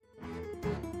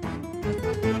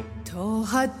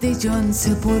حد جان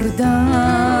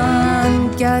سپردن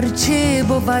گرچه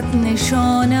بود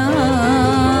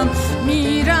نشانم،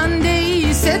 میرنده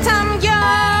ای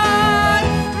ستمگر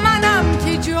منم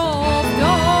که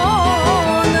جاودانم.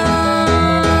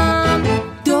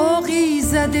 داغی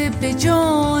زده به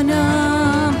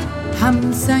جانم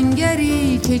هم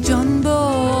سنگری که جان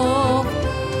باخت،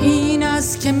 این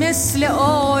است که مثل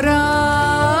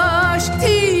آرش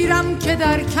تیرم که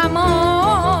در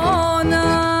کمانم.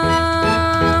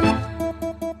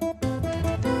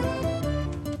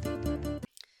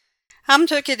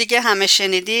 همونطور که دیگه همه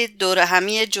شنیدید، دور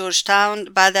همی جورج تاون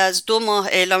بعد از 2 ماه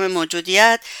اعلام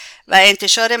موجودیت و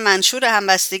انتشار منشور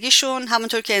همبستگیشون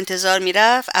همونطور که انتظار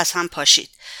میرفت از هم پاشید.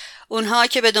 اونها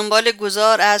که به دنبال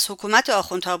گذار از حکومت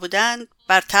آخوندها بودند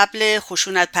بر طبل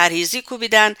خشونت پرهیزی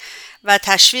کوبیدن و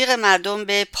تشویق مردم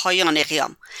به پایان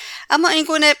قیام. اما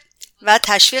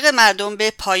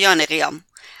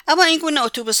این گونه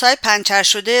اتوبوس‌های پنچر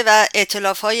شده و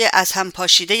ائتلاف‌های از هم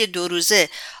پاشیده 2 روزه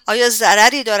آیا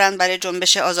ضرری دارند برای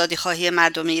جنبش آزادیخواهی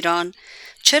مردم ایران؟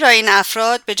 چرا این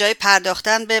افراد به جای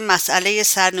پرداختن به مسئله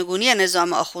سرنگونی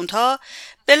نظام آخوندها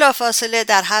بلافاصله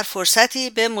در هر فرصتی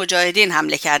به مجاهدین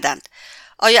حمله کردند؟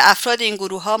 آیا افراد این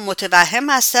گروه‌ها متوهم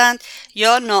هستند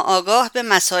یا ناآگاه به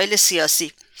مسائل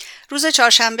سیاسی؟ روز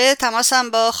چهارشنبه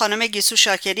تماسم با خانم گیسو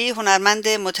شاکری، هنرمند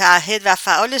متعهد و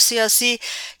فعال سیاسی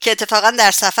که اتفاقا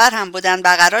در سفر هم بودن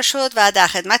برقرار شد و در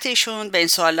خدمت ایشون به این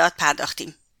سوالات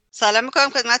پرداختیم. سلام میکنم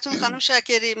خدمتتون خانم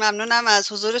شاکری، ممنونم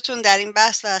از حضورتون در این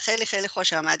بحث و خیلی خیلی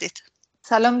خوش آمدید.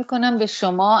 سلام میکنم به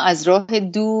شما از راه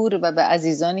دور و به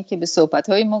عزیزانی که به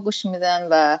صحبت‌های ما گوش میدن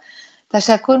و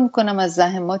تشکر میکنم از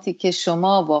زحماتی که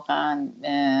شما واقعا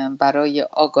برای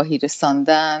آگاهی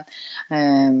رساندن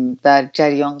در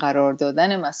جریان قرار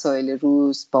دادن مسائل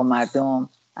روز با مردم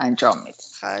انجام میدید.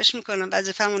 خواهش میکنم،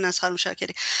 وظیفه‌مون است. خانم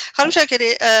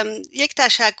شاکری، یک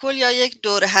تشکل یا یک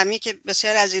دوره همی که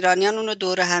بسیار از ایرانیان اونو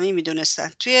دوره همی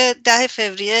میدونستن، توی 10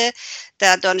 فوریه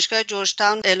در دانشگاه جورج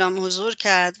تاون اعلام حضور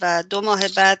کرد و 2 ماه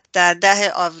بعد در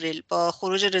 10 آوریل با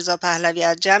خروج رضا پهلوی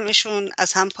از جمعشون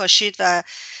از هم پاشید و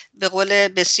به قول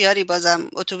بسیاری بازم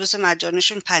اتوبوس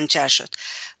مجانیشون پنچر شد.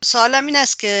 سوالم این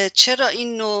است که چرا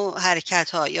این نوع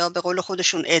حرکت‌ها یا به قول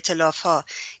خودشون ائتلاف‌ها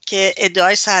که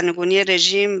ادعای سرنگونی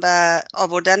رژیم و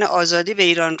آوردن آزادی به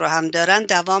ایران رو هم دارن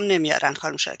دوام نمیارن؟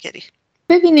 خانم شاکری،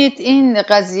 ببینید این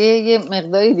قضیه یه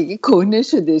مقداری دیگه کهنه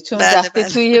شده، چون وقتی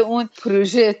توی اون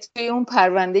پروژه، توی اون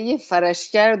پرونده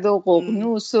فرشگرد و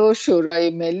ققنوس و شورای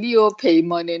ملی و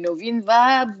پیمان نوین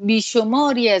و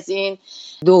بیشماری از این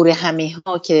دوره همی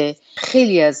ها که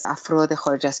خیلی از افراد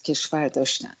خارج از کشور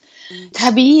داشتن،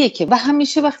 طبیعیه که و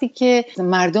همیشه وقتی که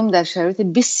مردم در شرایط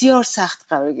بسیار سخت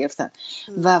قرار گرفتن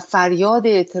و فریاد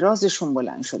اعتراضشون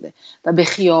بلند شده و به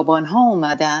خیابان ها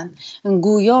اومدن،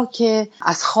 گویا که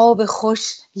از خواب خوش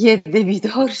یه عده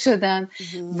بیدار شدن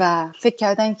و فکر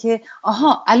کردن که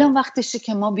آها الان وقتشه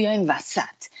که ما بیایم وسط،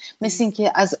 مثل این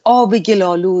که از آب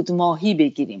گلالود ماهی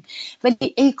بگیریم.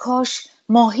 ولی ای کاش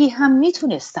ماهی هم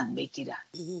میتونستن بگیرن.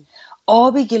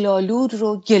 آب گلالود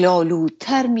رو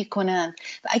گلالودتر میکنن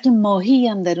و اگه ماهی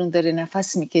هم در اون داره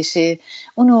نفس میکشه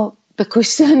اونو به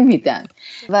کشتن میدن.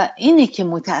 و اینه که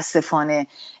متاسفانه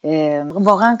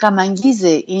واقعا غم انگیزه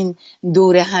این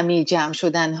دوره همی جمع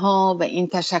شدن ها و این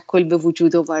تشکل به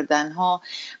وجود آوردن ها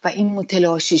و این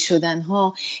متلاشی شدن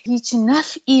ها هیچ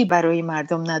نفعی برای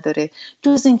مردم نداره،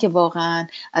 جز این که واقعا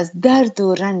از درد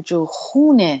و رنج و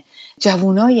خون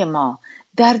جوانای ما،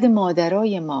 درد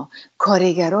مادرای ما،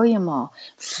 کارگرای ما،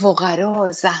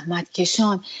 فقرا،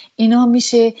 زحمتکشان، اینا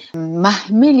میشه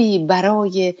محملی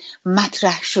برای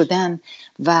مطرح شدن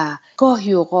و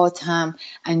گاهی اوقات هم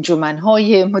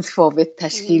انجمنهای متفاوت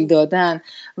تشکیل دادن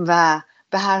و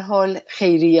به هر حال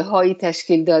خیریه هایی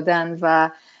تشکیل دادن و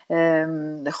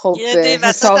خب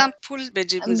حساب پول به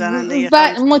جیب میزنن.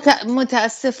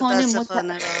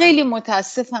 متاسفانه خیلی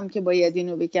متاسفم که باید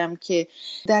اینو بگم که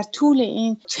در طول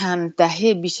این چند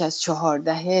دهه، بیش از 4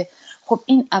 دهه، خب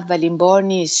این اولین بار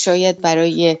نیست، شاید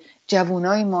برای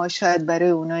جوانای ما، شاید برای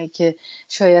اونایی که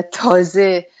شاید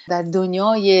تازه در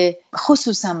دنیای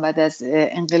خصوصا بعد از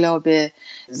انقلاب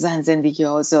زن زندگی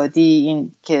آزادی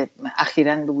این که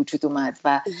اخیراً به وجود اومد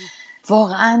و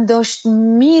واقعا داشت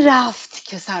میرفت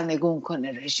که سرنگون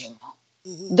کنه رژیم ها،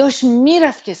 داشت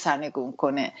میرفت که سرنگون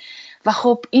کنه. و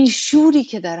خب این شوری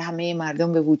که در همه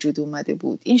مردم به وجود اومده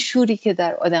بود، این شوری که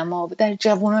در آدم‌ها، در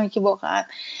جوانایی که واقعا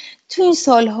تو این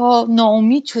سالها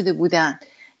ناامید شده بودن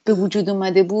به وجود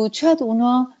اومده بود، شاید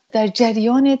اونا در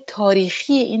جریان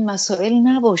تاریخی این مسائل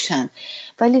نباشن.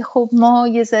 ولی خب ما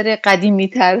یه ذره قدیمی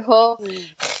ترها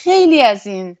خیلی از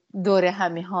این دوره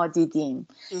همی ها دیدیم،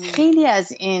 خیلی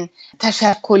از این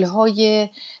تشکل‌های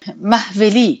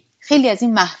محولی، خیلی از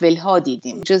این محفل ها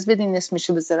دیدیم. اجازه بدین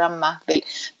اسمشو بذارم محفل،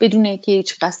 بدون اینکه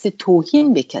هیچ قصد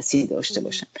توهین به کسی داشته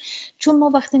باشم. چون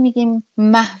ما وقتی میگیم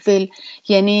محفل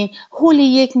یعنی حول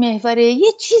یک محور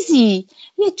یه چیزی،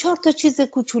 یه 4 تا چیز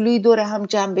کوچولویی دور هم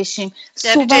جمع بشیم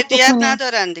صحبت جدیت بکنیم.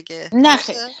 ندارن دیگه.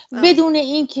 نخیر، بدون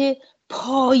اینکه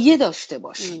پایه داشته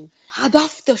باشیم،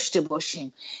 هدف داشته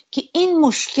باشیم که این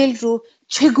مشکل رو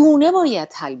چگونه باید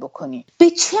حل بکنیم، به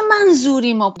چه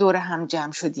منظوری ما دور هم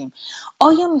جمع شدیم.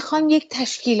 آیا میخوایم یک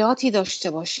تشکیلاتی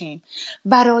داشته باشیم،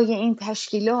 برای این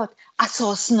تشکیلات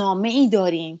اساسنامه ای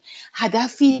داریم،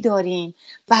 هدفی داریم،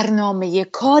 برنامه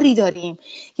کاری داریم،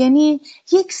 یعنی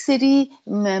یک سری،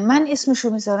 من اسمشو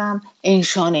میذارم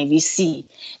انشانویسی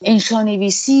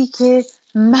که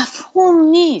مفهوم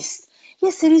نیست،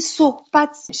 یه سری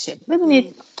صحبت میشه.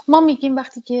 ببینید ما میگیم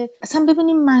وقتی که اصلا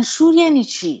ببینیم منشور یعنی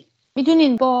چی،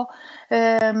 میدونین با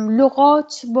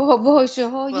لغات، با واژه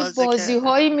های بازی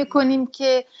هایی میکنیم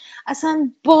که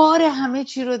اصلا بار همه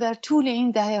چی رو در طول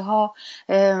این دهه ها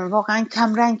واقعا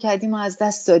کمرنگ کردیم و از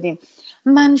دست دادیم.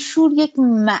 منشور یک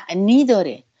معنی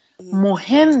داره،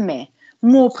 مهمه،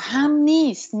 مبهم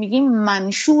نیست. میگیم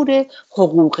منشور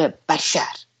حقوق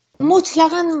بشر،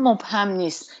 مطلقاً مبهم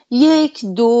نیست. 1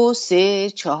 2 3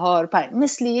 4 5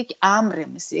 مثل یک امر،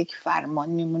 مثل یک فرمان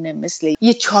میمونه، مثل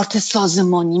یه چارت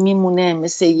سازمانی میمونه،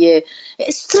 مثل یه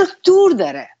استراکتور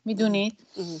داره. میدونید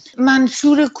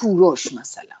منشور کوروش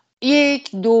مثلا 1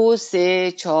 2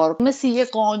 3 4 مثل یک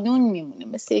قانون میمونه،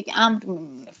 مثل یک امر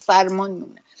میمونه، فرمان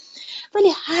میمونه. ولی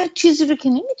هر چیزی رو که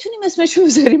نمیتونیم اسمش رو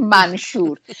بذاریم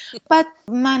منشور. بعد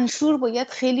منشور باید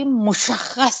خیلی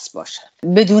مشخص باشه،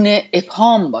 بدون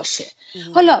ابهام باشه.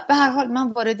 حالا به هر حال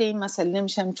من وارد این مسئله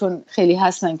نمیشم چون خیلی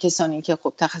هستن کسانی که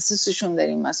خب تخصصشون در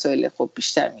این مسائل خب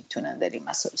بیشتر میتونن در این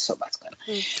مسائل صحبت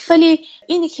کنن. ولی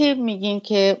اینی که میگین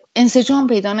که انسجام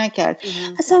پیدا نکرد،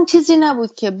 اصلا چیزی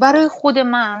نبود که برای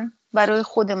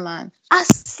خود من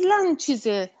اصلا چیز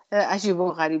عجیب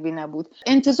و غریبی نبود.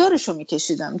 انتظارشو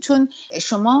میکشیدم، چون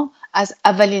شما از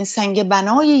اولین سنگ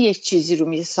بنای یک چیزی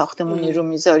رو ساختمونی رو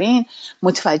میذارین،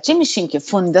 متوجه میشین که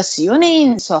فونداسیون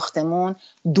این ساختمون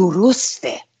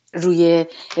درسته، روی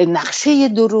نقشه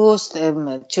درست،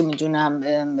 چه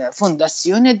میدونم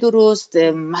فونداسیون درست،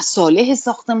 مصالح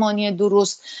ساختمانی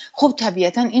درست. خب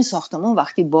طبیعتا این ساختمون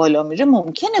وقتی بالا میره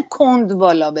ممکنه کند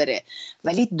بالا بره،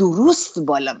 ولی درست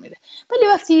بالا میره. ولی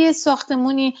وقتی یه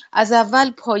ساختمونی از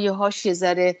اول پایه هاش یه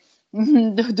ذره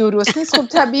درست نیست، خب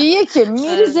طبیعیه که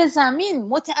میریزه زمین.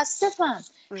 متاسفم،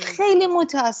 خیلی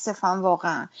متاسفم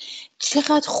واقعا.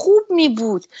 چقدر خوب می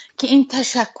بود که این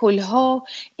تشکل‌ها،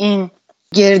 این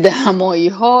گرد همایی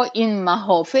ها، این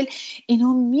محافل،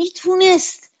 اینا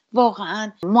میتونست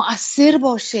واقعا مؤثر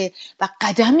باشه و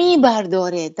قدمی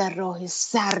برداره در راه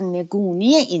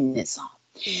سرنگونی این نظام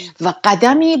و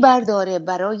قدمی برداره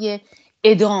برای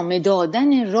ادامه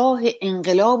دادن راه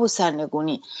انقلاب و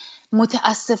سرنگونی.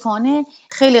 متاسفانه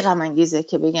خیلی غم انگیزه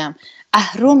که بگم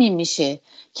اهرمی میشه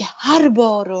که هر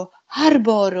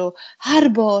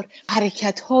بار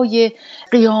حرکت‌های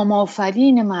قیام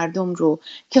آفرین مردم رو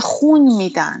که خون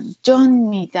میدن، جان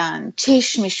میدن،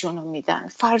 چشمشونو میدن،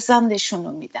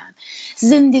 فرزندشونو میدن،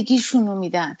 زندگیشونو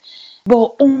میدن،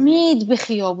 با امید به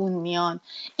خیابون میان.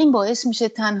 این باعث میشه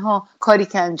تنها کاری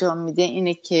که انجام میده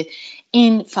اینه که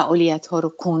این فعالیت ها رو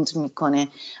کند میکنه.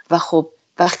 و خب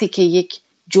وقتی که یک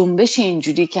جنبش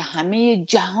اینجوری که همه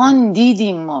جهان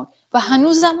دیدیم ما و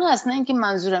هنوزم هست، نه اینکه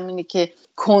منظورم اینه که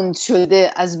کند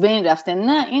شده از بین رفته،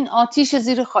 نه، این آتیش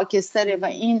زیر خاکستره و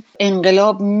این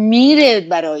انقلاب میره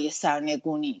برای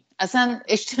سرنگونی، اصلا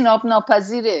اجتناب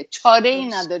ناپذیره، چاره ای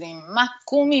نداریم،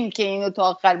 محکومیم که اینو تا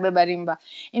آخر ببریم و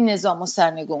این نظام رو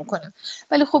سرنگون کنیم.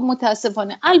 ولی خب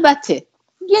متاسفانه البته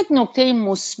یک نکته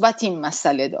مثبت این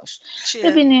مسئله داشت.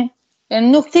 ببینید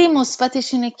نکته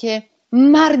مثبتش اینه که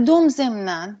مردم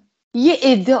ضمناً یه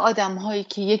عده آدم‌هایی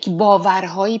که یک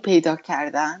باورهایی پیدا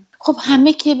کردن، خب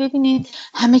همه که ببینید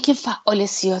همه که فعال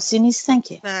سیاسی نیستن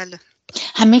که، بله.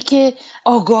 همه که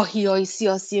آگاهی‌های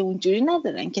سیاسی اونجوری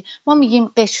ندارن که ما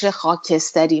میگیم قشر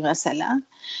خاکستری مثلا،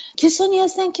 کسانی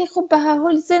هستن که خب به هر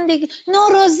حال زندگی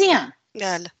ناراضی‌ان.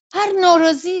 بله. هر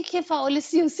ناراضی که فعال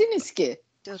سیاسی نیست که.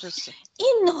 درسته.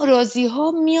 این ناراضی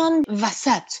ها میان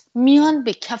وسط، میان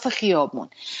به کف خیابون،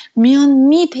 میان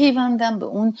میپیوندن به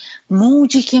اون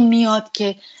موجی که میاد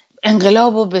که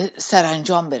انقلاب رو به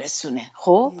سرانجام برسونه.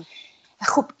 خب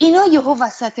اینا یهو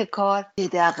وسط کار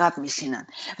عده عقب میشینن،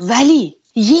 ولی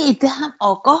یه عده هم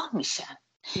آگاه میشن،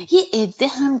 یه عده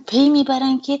هم پی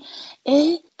میبرن که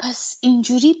پس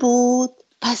اینجوری بود،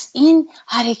 پس این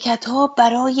حرکت ها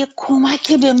برای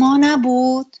کمک به ما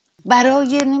نبود.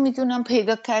 برای نمیدونم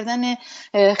پیدا کردن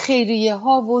خیریه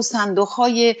ها و صندوق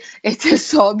های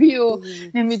احتسابی و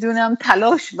نمیدونم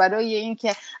تلاش برای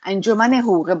اینکه انجمن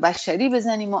حقوق بشری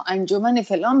بزنیم و انجمن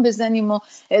فلان بزنیم و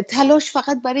تلاش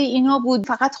فقط برای اینا بود،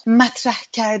 فقط مطرح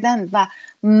کردن و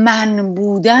من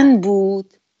بودن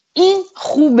بود. این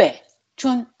خوبه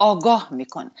چون آگاه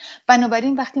میکنه.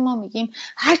 بنابراین وقتی ما میگیم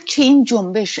هرچه این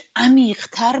جنبش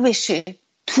عمیق‌تر بشه،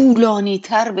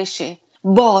 طولانی‌تر بشه،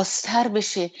 بازتر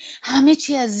بشه، همه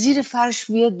چی از زیر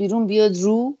فرش بیاد بیرون، بیاد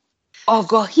رو،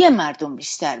 آگاهی مردم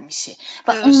بیشتر میشه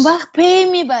و اون وقت پی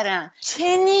میبرن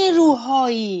چه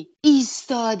نیروهایی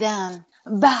ایستادن،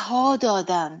 بها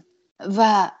دادن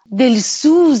و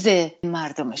دلسوز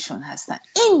مردمشون هستن.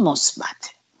 این مثبته.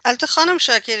 البته خانم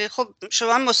شاکری، خب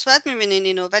شما مثبت می‌بینین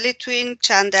اینو، ولی تو این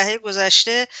چند دهه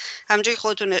گذشته همونجوری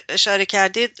خودتون اشاره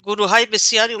کردید گروه‌های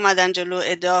بسیاری اومدن جلو،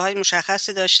 ادعاهای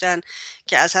مشخصی داشتن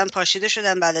که از هم پاشیده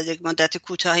شدن بعد از یک مدت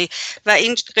کوتاهی و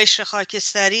این قشر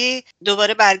خاکستری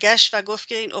دوباره برگشت و گفت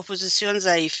که این اپوزیسیون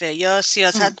ضعیفه یا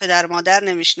سیاست پدر مادر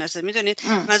نمیشناسه. میدونید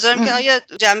منظورم که آیا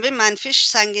جنبه منفیش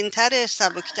سنگین‌تره،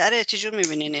 سبک‌تره؟ چجور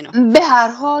می‌بینین اینو؟ به هر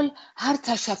حال هر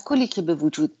تشکلی که به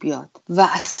وجود بیاد و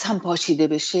از هم پاشیده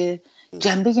بشه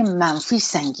جنبه منفی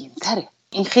سنگین تره،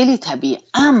 این خیلی طبیعه،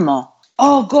 اما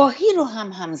آگاهی رو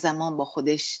هم همزمان با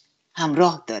خودش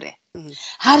همراه داره.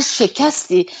 هر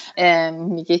شکستی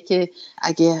میگه که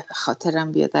اگه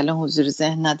خاطرم بیاد الان حضور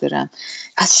ذهن ندارم،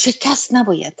 از شکست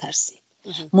نباید ترسید.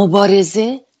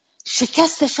 مبارزه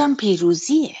شکستش هم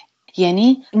پیروزیه.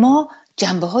 یعنی ما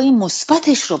جنبه های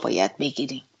مثبتش رو باید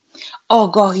بگیریم،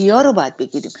 آگاهی ها رو باید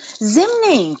بگیریم. ضمن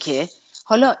این که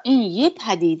حالا این یه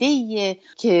پدیده‌ایه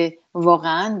که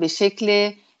واقعاً به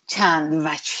شکل چند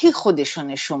وجهی خودشو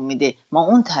نشون میده. ما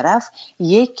اون طرف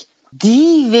یک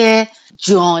دیو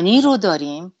جانی رو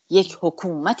داریم، یک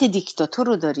حکومت دیکتاتور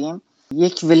رو داریم،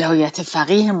 یک ولایت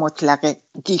فقیه مطلق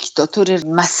دیکتاتور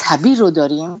مذهبی رو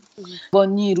داریم با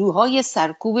نیروهای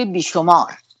سرکوب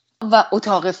بیشمار و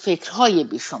اتاق فکرهای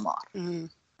بیشمار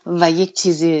و یک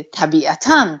چیز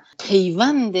طبیعتاً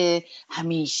پیوند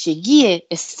همیشگی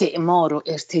استعمار و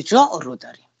ارتجاع رو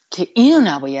داریم که اینو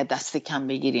نباید دست کم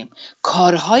بگیریم.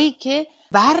 کارهایی که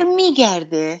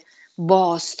برمیگرده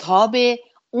بازتاب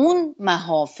اون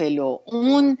محافل و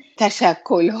اون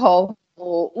تشکل‌ها و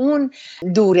اون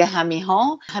دور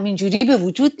همی‌ها همینجوری به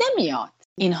وجود نمیاد.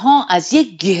 اینها از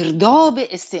یک گرداب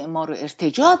استعمار و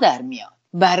ارتجاع در میاد.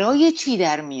 برای چی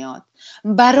در میاد؟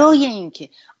 برای اینکه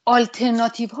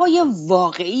آلترناتیو های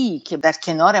واقعی که در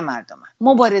کنار مردم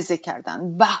مبارزه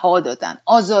کردن، بها دادن،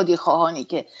 آزادی خواهانی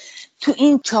که تو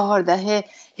این 14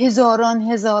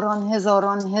 هزاران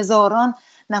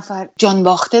نفر جان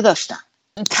باخته داشتن،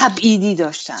 تبعیدی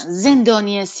داشتن،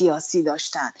 زندانی سیاسی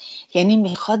داشتن، یعنی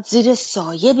میخواد زیر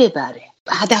سایه ببره،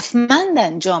 هدفمند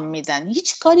انجام میدن.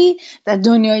 هیچ کاری در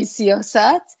دنیای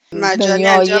سیاست مجانی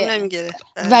انجام نمیگیره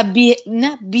و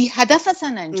بی هدف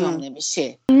اصلا انجام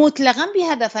نمیشه، مطلقاً بی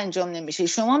هدف انجام نمیشه.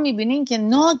 شما میبینین که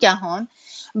ناگهان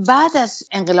بعد از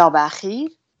انقلاب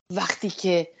اخیر وقتی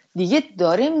که دیگه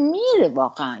داره میره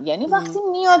واقعا، یعنی وقتی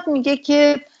میاد میگه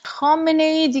که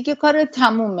خامنه‌ای دیگه کار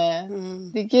تمومه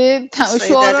دیگه،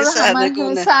 شورا رو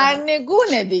همه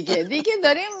سرنگونه دیگه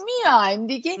داریم میایم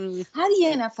دیگه، هر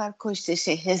یه نفر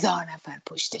کشتشه 1000 نفر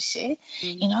پشتشه.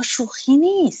 اینا شوخی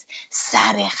نیست.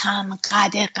 سرخم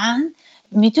قدغن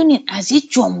میدونین از یه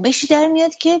جنبشی در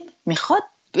میاد که میخواد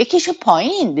بکشه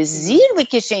پایین، به زیر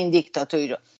بکشه این دیکتاتوری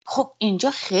رو. خب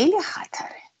اینجا خیلی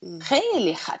خطره،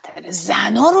 خیلی خطره.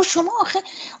 زنا رو شما آخه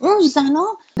اون زنا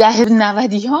دهه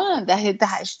 90 ها، دهه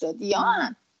 80 ها،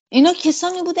 اینا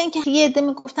کسانی بودن که یه عده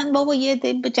میگفتن بابا یه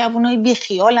عده به جوانای بی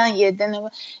خیالن، یه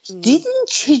عده دیدین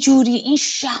چجوری این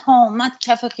شهامت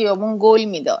کف خیابون گل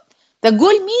میداد و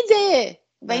گل میده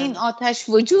و این آتش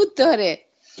وجود داره.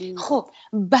 خب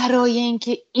برای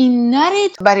اینکه این نره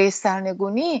برای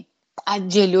سرنگونی از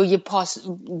جلوی پاس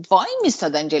وای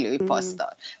میستادن، جلوی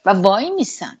پاسدار و وای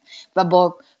میسن و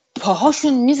با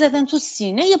پاهاشون میزدن تو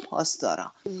سینه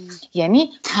پاسدارا.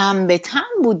 یعنی تن به تن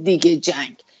بود دیگه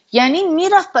جنگ، یعنی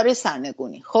میرفت برای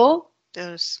سرنگونی. خب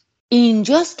درست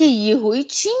اینجاست که یهویی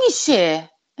چی میشه؟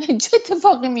 چه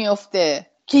اتفاقی میفته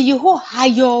که یهو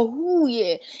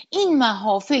هیاهوی این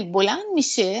محافل بلند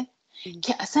میشه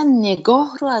که اصلا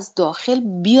نگاه رو از داخل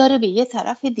بیاره به یه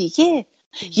طرف دیگه.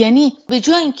 یعنی به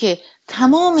جای اینکه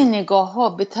تمام نگاه ها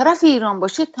به طرف ایران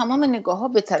باشه، تمام نگاه ها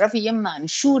به طرف یه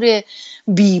منشور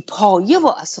بی پایه و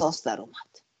اساس در اومد.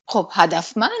 خب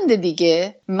هدفمند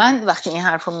دیگه. من وقتی این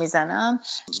حرف رو میزنم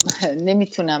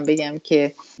نمیتونم بگم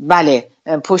که بله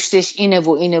پشتش اینه و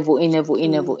اینه و اینه و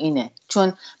اینه و اینه،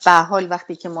 چون به هر حال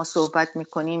وقتی که ما صحبت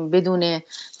میکنیم بدون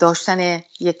داشتن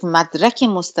یک مدرک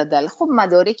مستدل، خب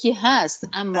مدارکی هست،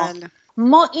 اما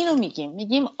ما اینو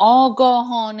میگیم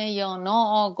آگاهانه یا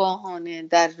ناآگاهانه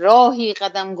در راهی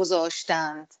قدم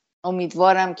گذاشتند.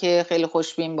 امیدوارم که خیلی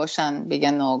خوشبین باشن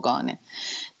بگن ناآگاهانه.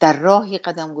 در راهی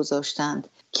قدم گذاشتند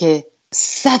که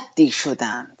سدی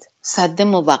شدند، سد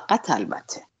موقت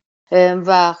البته.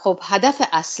 و خب هدف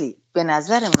اصلی به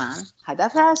نظر من،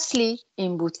 هدف اصلی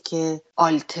این بود که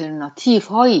آلترناتیو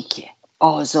هایی که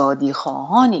آزادی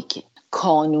خواهانی که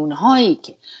کانون هایی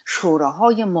که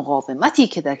شوراهای مقاومتی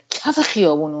که در کف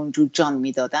خیابون اونجور جان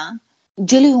میدادن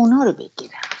جلوی اونا رو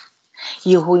بگیرن.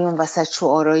 یهو اون وسط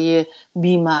شعارهای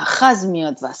بی‌مأخذ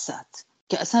میاد وسط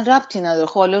که اصلا ربطی نداره.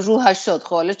 خب حالا روحش شد،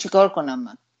 خب حالا چیکار کنم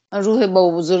من روح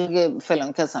بابا بزرگ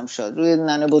فلان کسم شد، روح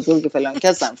ننه بزرگ فلان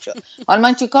کسم شد، حالا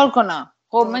من چیکار کنم؟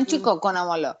 خب من چیکار کنم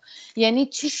حالا؟ یعنی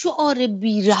چه شعار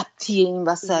بی ربطیه این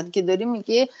وسط که داری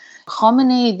میگه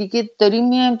خامنه‌ای دیگه داری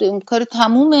میایم این کار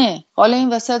تمومه، حالا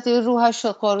این وسط روحش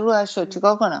شد، روحش شد،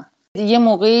 چیکار کنم؟ یه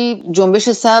موقعی جنبش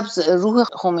سبز روح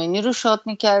خمینی رو شاد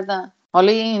میکردن،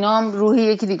 حالا اینا هم روح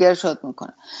یکی دیگر شاد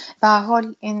میکنن. به هر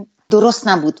حال این درست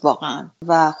نبود واقعا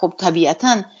و خب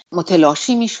طبیعتاً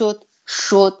متلاشی میشد.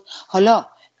 حالا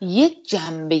یک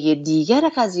جنبه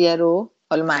دیگر قضیه رو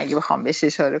حالا من اگه بخوام بهش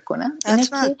اشاره کنم اینه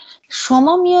که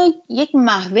شما میای یک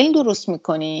محول درست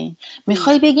میکنی،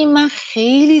 میخوای بگی من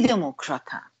خیلی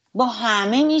دموکراتم، با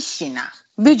همه میشینم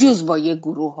به جز با یه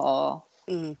گروه ها،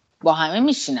 با همه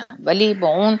میشینم ولی با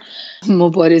اون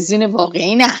مبارزین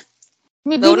واقعی نه،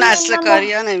 به اون اصل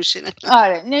کاری ها نمیشینم.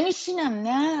 آره نمیشینم،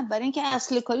 نه، برای اینکه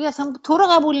اصل کاری اصلا تو رو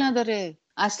قبول نداره.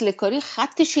 اصل کاری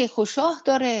خط شیخ و شاه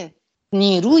داره،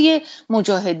 نیروی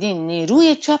مجاهدین،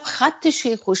 نیروی چپ خط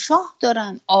شیخ و شاه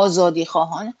دارن، آزادی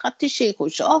خواهان خط شیخ و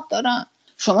شاه دارن.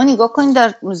 شما نگاه کنید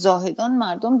در زاهدان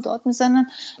مردم داد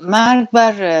میزنن مرگ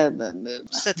بر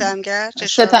ستمگر،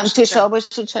 چشابش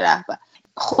تو چه رهبر.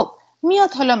 خب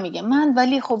میاد حالا میگه من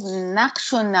ولی خب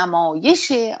نقش و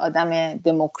نمایش آدم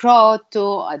دموکرات و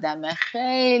آدم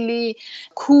خیلی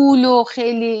کول و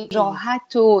خیلی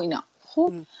راحت و اینا.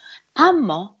 خب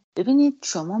اما ببینید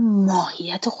شما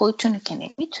ماهیت خودتون رو که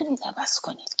نمیتونید عوض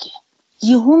کنید که.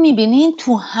 یهو میبینید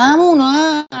تو همونا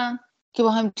هم که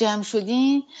با هم جمع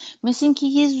شدین مثل این که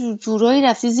یه جورایی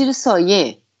رفتی زیر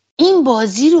سایه. این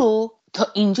بازی رو تا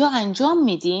اینجا انجام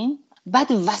میدین،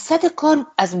 بعد وسط کار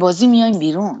از بازی میایم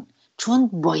بیرون، چون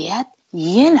باید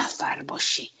یه نفر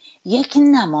باشی، یک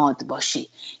نماد باشی.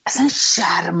 اصلا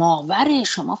شرم‌آوره.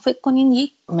 شما فکر کنین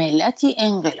یک ملتی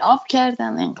انقلاب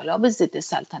کردن، انقلاب ضد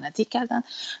سلطنتی کردن،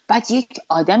 بعد یک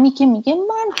آدمی که میگه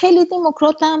من خیلی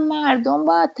دموکراتم، مردم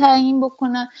باید تعیین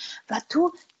بکنن، و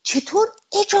تو چطور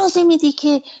اجازه میدی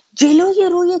که جلوی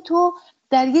روی تو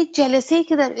در یک جلسه‌ای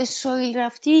که در اسرائیل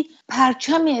رفتی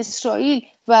پرچم اسرائیل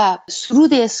و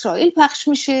سرود اسرائیل پخش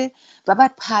میشه و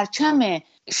بعد پرچم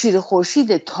شیر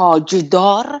خورشید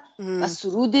تاجدار و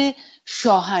سرود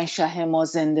شاهنشه ما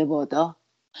زنده بادا،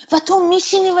 و تو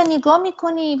میشینی و نگاه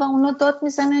میکنی و اونا داد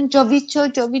میزنن جاویدچو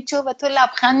جاویدچو و تو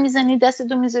لبخند میزنی،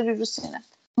 دستتو میذاری رو سینت.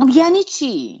 یعنی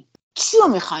چی رو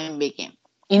میخوایم بگیم؟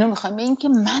 اینو میخوایم بگیم که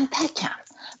من تکم،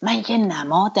 من یه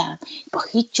نمادم، با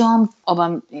هیچ جام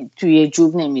آبم توی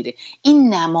جوب نمیره.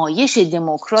 این نمایش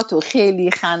دموکرات و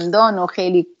خیلی خندان و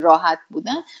خیلی راحت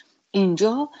بودن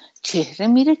اینجا چهره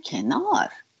میره کنار.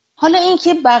 حالا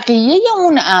اینکه بقیه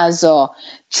اون اعضا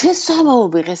چه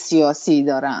سوابق سیاسی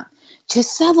دارن، چه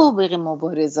سوابق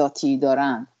مبارزاتی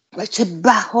دارن و چه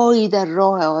بهایی در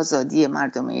راه آزادی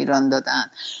مردم ایران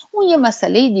دادن، اون یه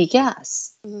مسئله دیگه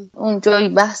است. اون جای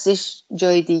بحثش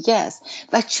جای دیگه است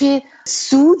و چه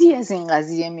سودی از این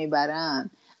قضیه میبرن،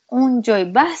 اون جای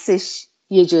بحثش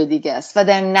یه جای دیگه است. و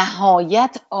در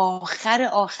نهایت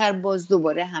آخر باز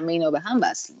دوباره همه اینا به هم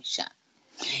وصل میشن.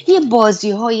 یه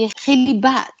بازی های خیلی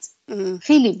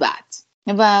بد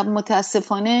و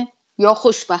متاسفانه یا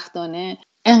خوشبختانه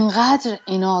انقدر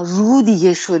اینا رو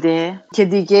دیگه شده که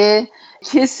دیگه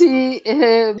کسی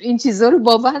این چیزا رو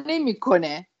باور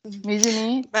نمیکنه.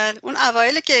 میدونی؟ بله، اون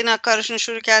اوایل که اینا کارشون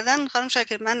شروع کردن خانم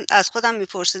شاکر، من از خودم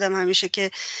میپرسیدم همیشه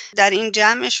که در این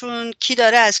جمعشون کی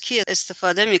داره از کی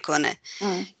استفاده میکنه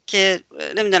که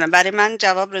نمیدونم، برای من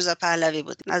جواب رضا پهلوی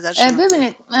بود. نظر شما؟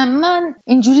 ببینید من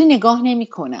اینجوری نگاه نمی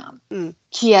کنم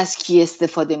کی از کی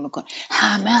استفاده میکنه،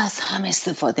 همه از هم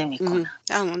استفاده میکنن.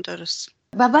 همون درست.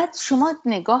 و بعد شما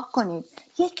نگاه کنید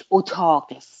یک اتاق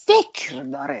فکر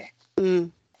داره،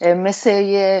 مثل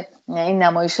این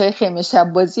نمایش‌های خیمه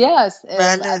شب بازی هست،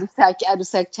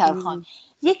 عروسک چرخان.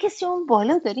 یه کسی اون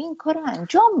بالا داره این کار رو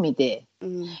انجام میده.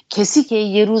 کسی که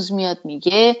یه روز میاد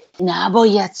میگه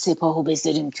نباید سپاهو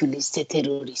بذاریم تو لیست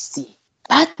تروریستی،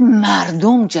 بعد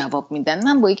مردم جواب میدن.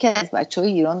 من با یکی از بچهای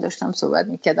ایران داشتم صحبت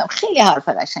میکردم، خیلی حرف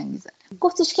قشنگی زد.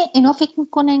 گفتش که اینا فکر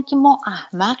میکنن که ما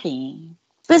احمقیم،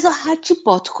 بذار هرچی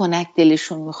بادکنک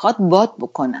دلشون میخواد باد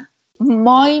بکنن،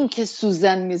 ما این که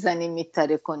سوزن میزنیم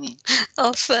میتره کنیم.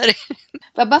 آفرین.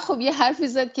 و بعد خب یه حرفی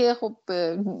زد که خب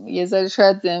یه ذره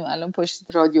شاید الان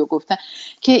پشت رادیو گفتن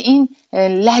که این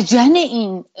لجن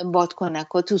این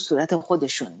بادکنک‌ها تو صورت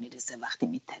خودشون میریزه وقتی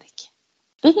میتره.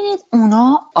 ببینید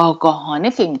اونا آگاهانه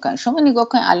فکر میکنن. شما نگاه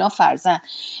کنید الان فرضاً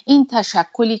این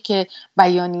تشکلی که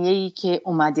بیانیه‌ای که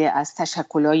اومده از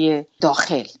تشکل‌های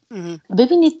داخل،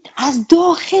 ببینید از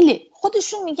داخل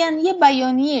خودشون میگن یه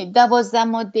بیانیه 12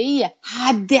 ماده‌ای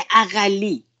حد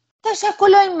اقلی،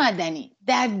 تشکل‌های مدنی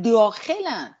در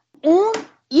داخلن، اون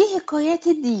یه حکایت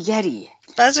دیگریه.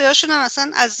 بعضی هاشون هم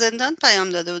اصلا از زندان پیام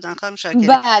داده بودن خانم شاکری.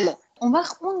 بله، اون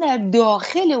وقت اون در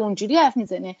داخل اونجوری حرف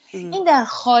میزنه، این در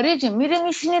خارج میره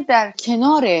میشینه در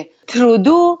کنار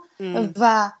ترودو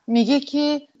و میگه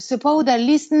که سپاهو در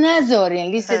لیست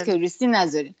نذارین، لیست تروریستی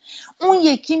نذارین. اون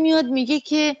یکی میاد میگه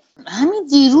که همین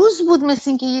دیروز بود مثل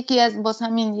این که یکی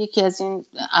از این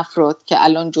افراد که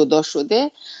الان جدا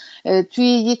شده توی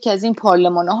یکی از این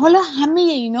پارلمان‌ها، حالا همه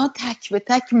اینا تک به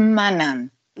تک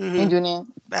منن، میدونین؟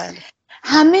 بله.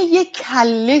 همه یک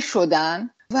کله شدن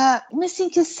و مثل این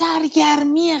که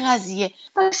سرگرمی قضیه.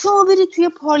 و شما برید توی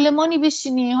پارلمانی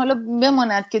بشینی، حالا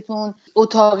بماند که تو اون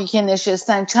اتاقی که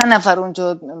نشستن چند نفر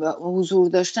اونجا حضور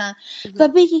داشتن و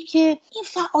بگی که این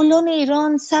فعالان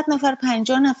ایران 100 نفر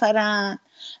 50 نفرن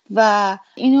و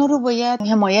اینا رو باید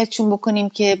حمایتشون بکنیم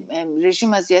که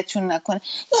رژیم اذیتشون نکنه.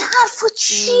 این حرفا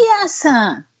چیه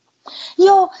اصلا؟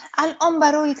 یا الان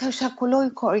برای تشکل‌های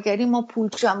کارگری ما پول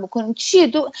جمع بکنیم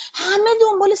چیه؟ همه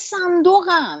دنبال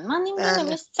صندوقن. من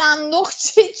نمیدونم صندوق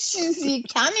چه چیزی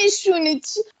کمشونه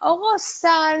چی؟ آقا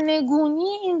سرنگونی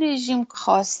این رژیم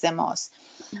خواست ماست.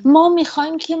 ما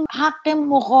میخوایم که حق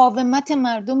مقاومت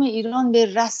مردم ایران به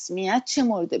رسمیت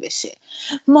شمرده بشه.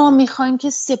 ما میخوایم که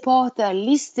سپاه در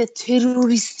لیست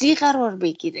تروریستی قرار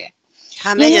بگیره.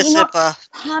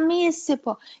 همه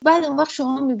سپاه. بعد اون وقت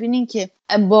شما میبینین که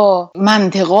با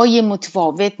منطقای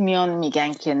متفاوت میان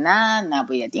میگن که نه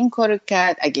نباید این کارو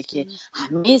کرد، اگه که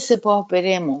همه سپاه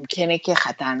بره ممکنه که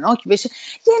خطرناک بشه.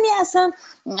 یعنی اصلا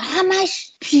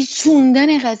همش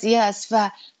پیچوندن قضیه است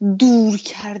و دور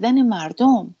کردن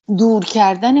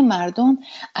مردم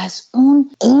از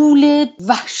اون غول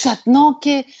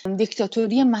وحشتناک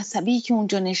دیکتاتوری مذهبی که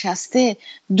اونجا نشسته.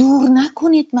 دور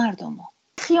نکنید مردمو.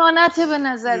 خیانت به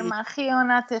نظر من،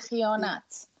 خیانت.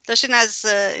 داشتین از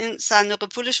این صندوق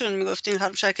پولشون میگفتین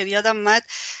خانم شاکری، یادم اومد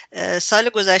سال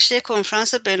گذشته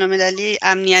کنفرانس بین‌المللی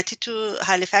امنیتی تو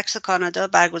هالیفکس کانادا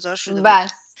برگزار شده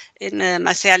بود. این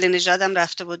مسیح علی نژاد هم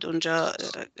رفته بود اونجا،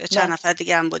 چند نفر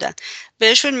دیگه هم بودن.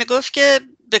 بهشون میگفت که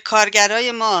به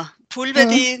کارگرای ما پول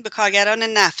بدین، به کارگران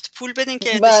نفت پول بدین که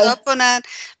اعتصاب کنن،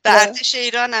 به ارتش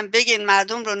ایران هم بگین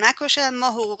مردم رو نکشن،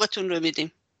 ما حقوقتون رو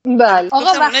میدیم. بله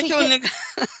آقا وقتی که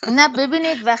نه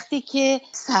ببینید وقتی که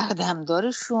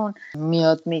سردمدارشون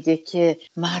میاد میگه که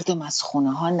مردم از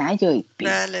خونه ها نیایید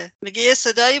بیرون. بله میگه یه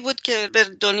صدایی بود که به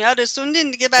دنیا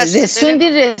رسوندین دیگه، بس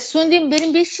رسوندین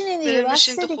بریم بشینین دیگه،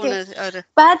 بشین تو خونه. آره.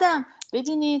 بعدم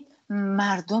ببینید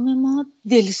مردم ما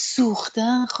دل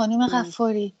سوختن خانم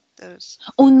غفاری. درست.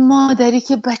 اون مادری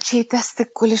که بچه دست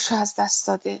گلش از دست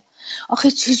داده،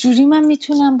 آخه چجوری من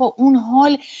میتونم با اون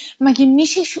حال، مگه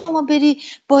میشه شما بری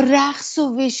با رقص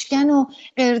و وشکن و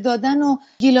قر دادن و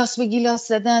گیلاس به گیلاس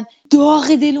زدن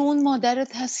داغ دل اون مادر رو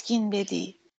تسکین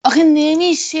بدی؟ آخه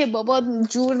نمیشه بابا،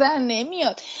 جور در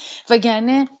نمیاد.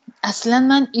 وگرنه اصلا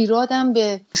من ایرادم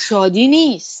به شادی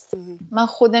نیست. من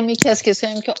خودم یکی از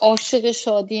کساییم که عاشق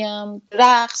شادیم،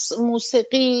 رقص،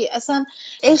 موسیقی، اصلا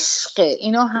عشق،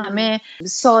 اینا همه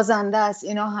سازنده است،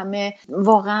 اینا همه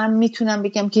واقعا میتونم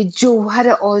بگم که جوهر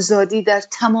آزادی در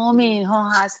تمام اینها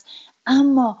هست.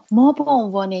 اما ما به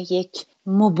عنوان یک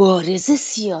مبارز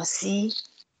سیاسی،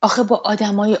 آخه با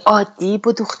آدمای عادی،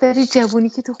 با دختری جوونی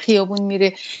که تو خیابون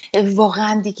میره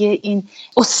واقعا دیگه این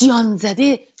عصیان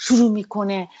زده شروع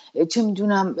میکنه چه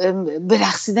میدونم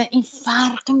برقصیدن، این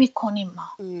فرق میکنیم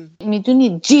ما.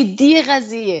 میدونید جدی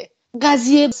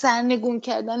قضیه سرنگون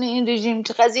کردن این رژیم،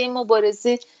 قضیه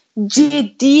مبارزه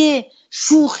جدیه،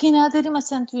 شوخی نداریم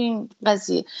مثلا تو این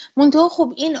قضیه. منتها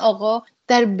خب این آقا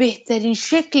در بهترین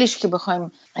شکلش که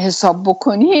بخوایم حساب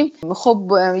بکنیم،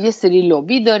 خب یه سری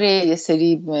لوبی داره، یه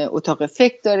سری اتاق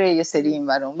فکر داره، یه سری این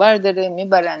ور اون ور داره،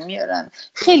 میبرن میارن،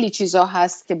 خیلی چیزا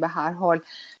هست که به هر حال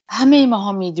همه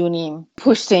ماها میدونیم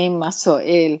پشت این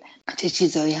مسائل چه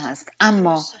چیزایی هست،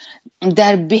 اما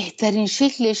در بهترین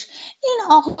شکلش این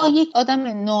آقا یک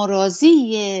آدم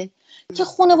ناراضیه که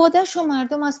خانواده‌اش و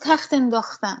مردم از تخت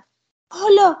انداختن.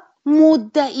 حالا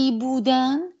مدعی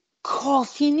بودن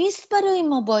کافی نیست برای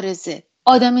مبارزه.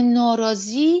 آدم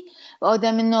ناراضی و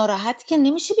آدم ناراحت که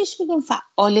نمیشه بهش بگیم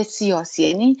فعال سیاسی،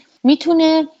 یعنی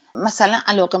میتونه مثلا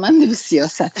علاقه‌مند به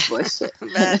سیاست باشه،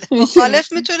 بله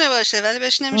مخالف میتونه باشه ولی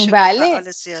بهش نمیشه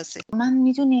فعال سیاسی. من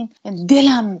میدونین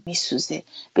دلم میسوزه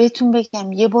بهتون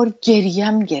بگم، یه بار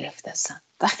گریم گرفت اصلا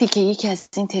وقتی که یکی از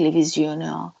این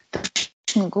تلویزیون‌ها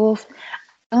میگفت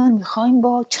میخوایم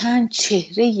با چند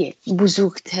چهره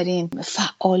بزرگترین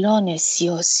فعالان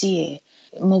سیاسی،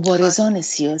 مبارزان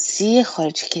سیاسی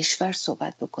خارج کشور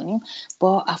صحبت بکنیم،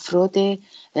 با افراد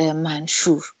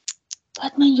منشور.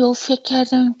 بعد من یهو فکر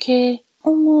کردم که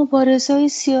اون مبارزای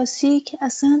سیاسی که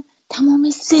اصلا تمام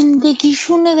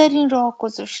زندگیشون در این راه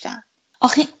گذاشتن،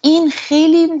 آخه این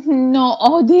خیلی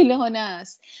ناعادلانه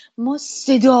است. ما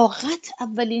صداقت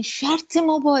اولین شرط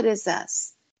مبارزه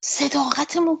است.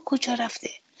 صداقتمون کجا رفته؟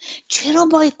 چرا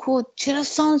بایکوت؟ چرا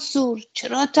سانسور؟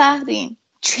 چرا تحریم؟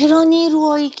 چرا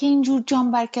نیروهایی که اینجور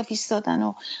جان برکف ایستادن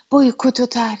و بایکوت و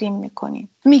تحریم میکنیم؟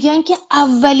 میگن که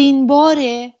اولین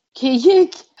باره که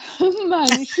یک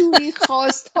منشوری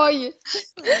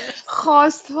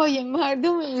خواستهای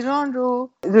مردم ایران رو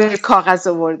روی کاغذ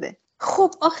آورده.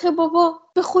 خب آخه بابا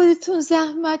به خودتون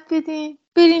زحمت بدین،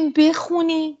 بریم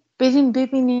بخونین، بریم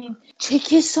ببینین چه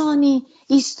کسانی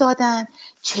ایستادن،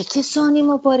 چه کسانی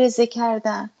مبارزه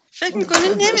کردن. فکر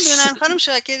میکنین نمیدونن خانم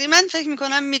شاکری؟ من فکر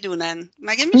میکنم میدونن.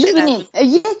 مگه میشه ببینید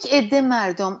یک عده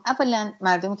مردم، اولا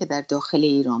مردمی که در داخل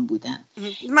ایران بودن،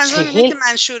 منظورم اینه که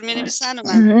منشور می‌نویسن و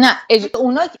من نه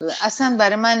اونا اصلا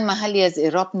برای من محلی از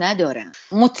اعراب ندارن،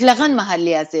 مطلقاً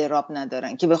محلی از اعراب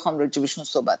ندارن که بخوام راجبشون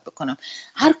صحبت بکنم.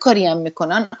 هر کاری هم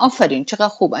میکنن آفرین، چقدر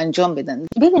خوب انجام بدن.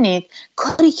 ببینید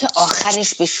کاری که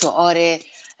آخرش به شعار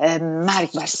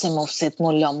مرگ بر سه مفسد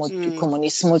ملا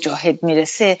کمونیست مجاهد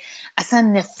میرسه اصلا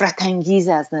نفرت انگیز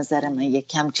از نظر من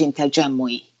یک همچین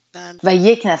تجمعی. و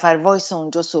یک نفر وایس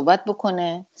اونجا صحبت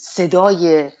بکنه،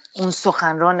 صدای اون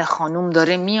سخنران خانوم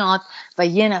داره میاد و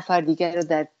یه نفر دیگر رو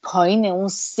در پایین اون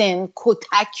سن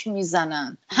کتک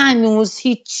میزنن. هنوز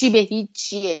هیچی به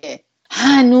هیچیه،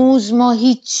 هنوز ما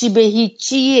هیچی به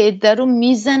هیچیه در رو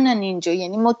میزنن اینجا.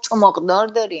 یعنی ما چماقدار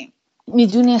داریم،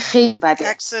 میدونی خیلی بده.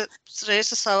 عکس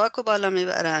رئیس ساواکو بالا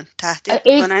میبرن، تهدید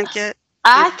میکنن که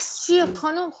عکس چیه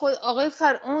خانم؟ خود آقای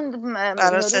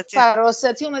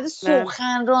فراستی اومده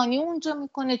سخنرانی اونجا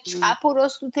میکنه، چپ و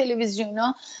راست تو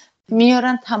تلویزیونا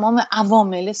میارن، تمام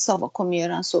عوامل ساواکو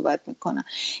میارن صحبت میکنن.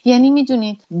 یعنی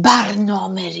میدونید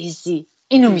برنامه ریزی،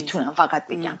 اینو میتونم فقط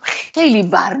بگم، خیلی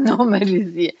برنامه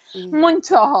ریزیه.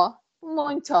 منتها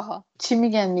چی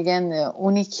میگن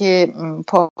اونی که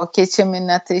پاکچ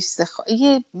منتش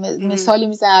یه مثالی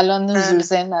میزن الان نزور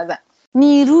ذهن ندارم.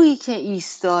 نیرویی که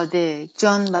ایستاده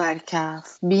جان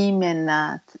برکف، بی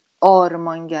منت،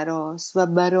 آرمانگراست و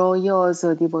برای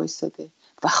آزادی وایساده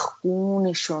و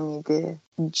خونشو میده،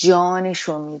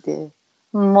 جانشو میده،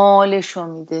 مالشو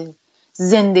میده،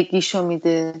 زندگیشو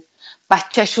میده،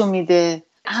 بچهشو میده،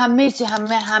 همه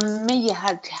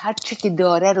هر چی که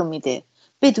داره رو میده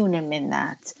بدون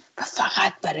منت و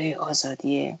فقط برای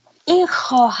آزادیه. این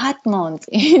خواهد ماند،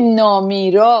 این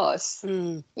نامیراست،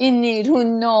 این نیرو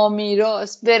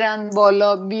نامیراست، برن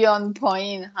بالا بیان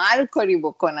پایین هر کاری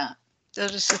بکنن.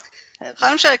 درسته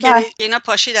خانم شاکری، اینا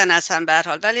پاشیدن از هم به هر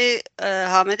حال، ولی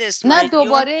حامد اسماعیلیون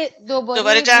نه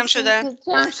دوباره جمع شدن.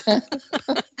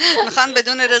 میخوان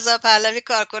بدون رضا پهلوی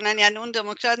کار کنن، یعنی اون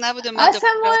دموکرات نبوده ما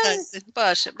دموکرات هستیم.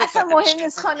 باشه اصلا مهم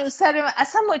نیست خانم سر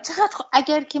اصلا چقدر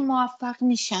اگر که موفق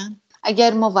میشن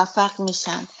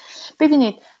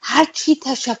ببینید هر چی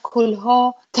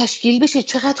تشکل‌ها تشکیل بشه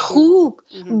چقدر خوب،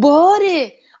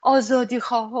 باره آزادی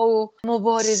خواه و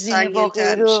مبارزین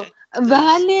واقعی رو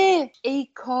بله، ای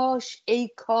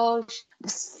کاش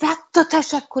 100 تا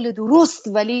تشکل درست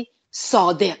ولی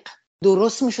صادق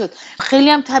درست میشد. خیلی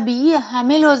هم طبیعیه،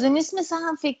 همه لازم نیست مثل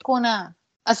هم فکر کنن.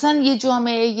 اصلا یه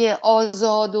جامعه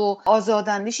آزاد و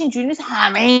آزاداندیش اینجوری نیست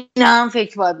همه اینا هم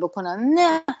فکر باید بکنن.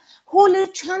 نه، حول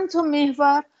چند تا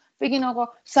محور بگین آقا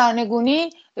سرنگونی،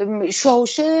 شاه و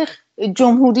شیخ،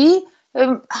 جمهوری،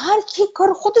 هر کی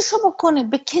کار خودشو بکنه،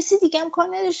 به کسی دیگه هم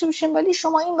کار نداشته باشیم. ولی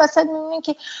شما این وسط میبینین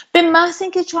که به محض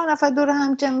اینکه 4 نفر دور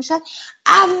هم جمع میشن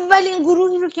اولین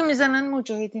گروهی رو که میزنن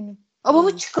مجاهدینه.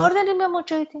 بابا چیکار داریم به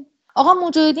مجاهدین؟ آقا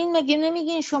مجاهدین مگه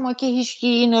نمیگین شما که هیچکی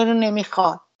اینا رو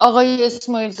نمیخواد؟ آقای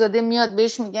اسماعیل زاده میاد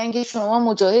بهش میگن که شما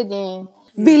مجاهدین،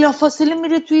 بلافاصله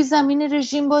میره توی زمین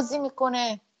رژیم بازی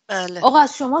میکنه. بله. آقا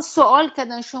از شما سوال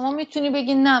کردن، شما میتونی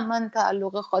بگی نه من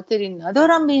تعلق خاطری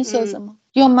ندارم به این سازمان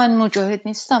یا من مجاهد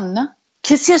نیستم. نه،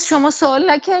 کسی از شما سوال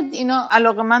نکرد اینا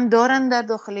علاقه من دارن در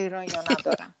داخل ایران یا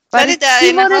ندارن. ولی در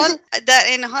این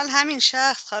این حال همین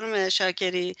شخص خانم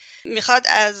شاکری میخواد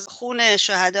از خون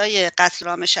شهدای قتل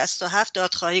عام 67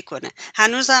 دادخواهی کنه،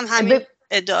 هنوز هم همین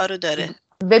ادعا رو داره.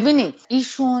 ببینید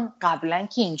ایشون قبلا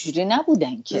که اینجوری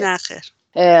نبودن که. نه خیر.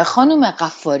 خانم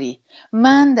غفاری،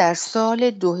 من در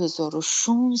سال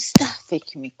 2016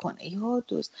 فکر میکنه یا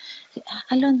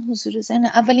الان حضور ذهن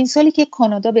اولین سالی که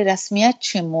کانادا به رسمیت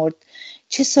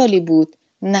چه سالی بود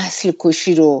نسل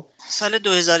کشی رو؟ سال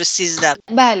 2013.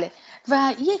 بله.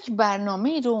 و یک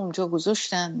برنامه رو اونجا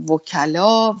گذاشتن،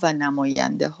 وکلا و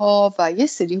نماینده ها و یه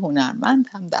سری هنرمند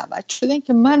هم دعوت شدن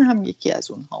که من هم یکی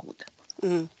از اونها بودم.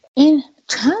 این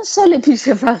چند سال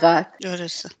پیشه فقط.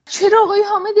 درسته. چرا آقای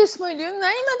حامد اسماعیلیون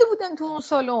نیومده بودن تو اون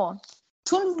سالن؟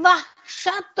 چون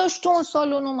وحشت داشت تو اون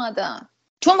سالن اومدن.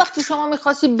 چون وقتی شما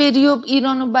میخواستی بری و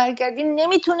ایرانو برگردی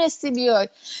نمیتونستی بیای.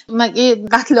 مگه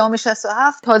قتل عام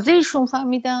 67 تازه ایشون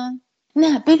فهمیدن؟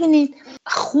 نه، ببینید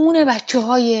خون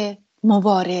بچه‌های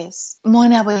مبارز ما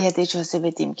نباید اجازه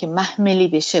بدیم که محملی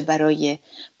بشه برای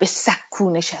به سکو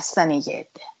نشستن یه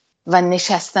عده و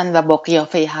نشستن و با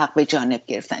قیافه حق به جانب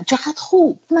گرفتن. چقدر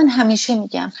خوب. من همیشه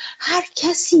میگم هر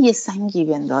کسی یه سنگی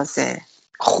بندازه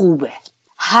خوبه،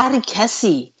 هر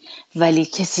کسی، ولی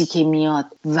کسی که میاد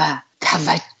و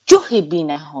توجه بی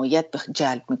نهایت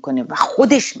جلب میکنه و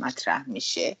خودش مطرح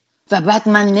میشه و بعد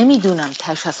من نمیدونم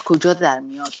تش از کجا در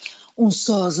میاد، اون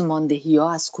سازماندهی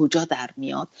ها از کجا در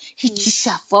میاد، هیچی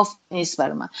شفاف نیست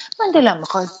برای من دلم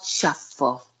میخواد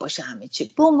شفاف باشه همه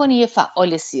چی. به عنوان یه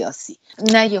فعال سیاسی،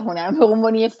 نه یه هنرمند، به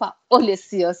عنوان یه فعال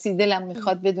سیاسی دلم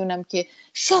میخواد بدونم که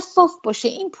شفاف باشه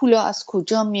این پولا از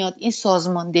کجا میاد، این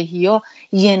سازماندهی ها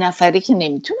یه نفره که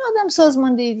نمیتونه آدم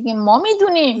سازماندهی دیگه ما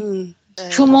میدونیم.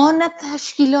 شما نه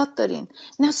تشکیلات دارین،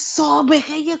 نه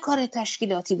سابقه یه کار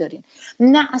تشکیلاتی دارین،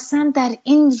 نه اصلا در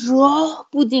این راه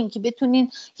بودین که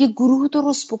بتونین یه گروه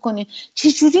درست بکنین.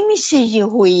 چجوری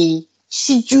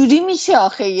میشه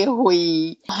آخه یه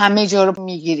هویی همه جا رو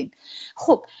میگیرین؟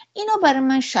 خب اینا برای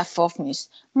من شفاف نیست.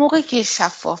 موقعی که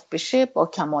شفاف بشه با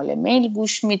کمال میل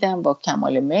گوش میدم، با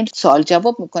کمال میل سوال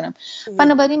جواب میکنم.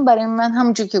 بنابراین برای من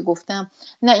همونجور که گفتم،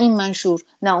 نه این منشور،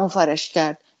 نه اون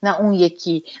فرشگرد، نه اون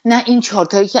یکی، نه این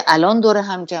چهارتایی که الان دور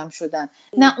هم جمع شدن،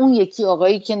 نه اون یکی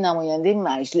آقایی که نماینده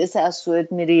مجلس از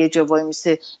سوئد میره یه جا وای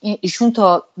میسه. ایشون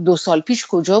تا 2 سال پیش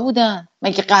کجا بودن؟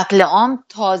 مگه قتل عام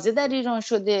تازه در ایران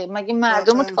شده؟ مگه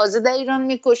مردم رو تازه در ایران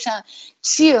میکشن؟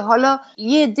 چیه حالا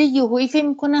یه عده یهویی فکر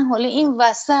میکنن حالا این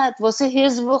وسط واسه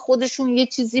حزب خودشون یه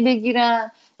چیزی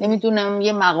بگیرن، نمیدونم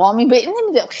یه مقامی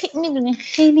نمیدونم، میدونین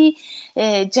خیلی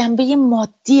جنبه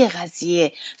مادی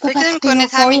قضیه. فکر نمی‌کنید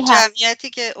همین جمعیتی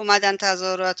که اومدن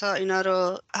تظاهرات ها اینا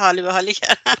رو حالی به حالی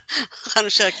کردن خانم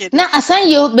شاکری؟ نه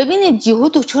اصلا ببینید یهو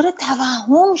دچار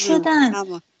توهم شدن.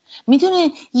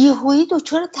 میدونید یهویی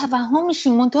دچار توهم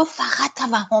میشین، منتها فقط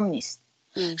توهم نیست.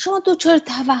 شما دچار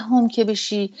توهم که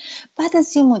بشی بعد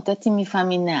از یه مدتی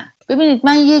میفهمی نه. ببینید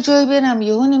من یه جایی برم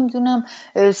یهو نمیدونم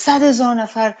 100,000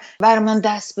 نفر بر من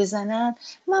دست بزنن،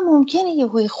 من ممکنه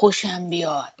یهویی خوشم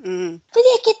بیاد، ولی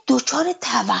اگه دچار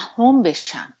توهم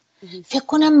بشم فکر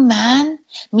کنم من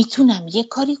میتونم یه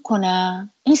کاری کنم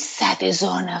این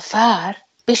 100,000 نفر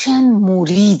بشن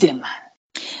مرید من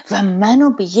و منو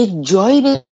به یه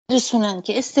جایی برسونن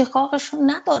که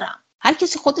استحقاقشون ندارم. هر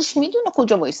کسی خودش میدونه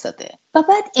کجا وایساده و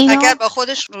بعد اینا اگر با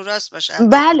خودش رو راست باشه.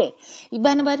 بله،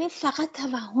 بنابراین فقط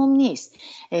توهم نیست،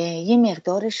 یه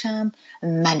مقدارش هم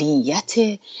منیت،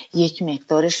 یک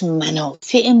مقدارش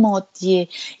منافع مادیه،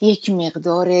 یک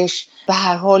مقدارش به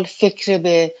هر حال فکر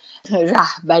به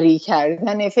رهبری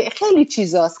کردن، خیلی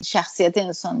چیزاست. شخصیت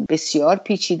انسان بسیار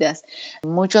پیچیده است.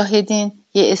 مجاهدین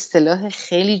یه اصطلاح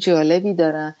خیلی جالبی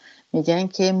دارن، میگن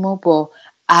که ما با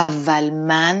اول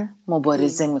من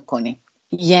مبارزه میکنیم،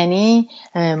 یعنی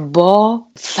با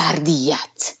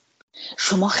فردیت.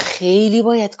 شما خیلی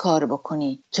باید کار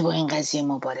بکنی که با این قضیه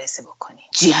مبارزه بکنی،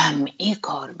 جمعی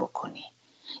کار بکنی،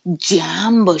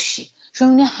 جمع باشی.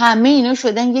 شما همه اینا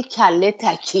شدن یه کله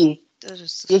تکی،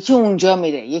 یکی اونجا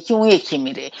میره یکی اون یکی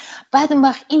میره. بعد اون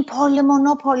وقت این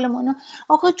پارلمان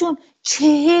آقا جون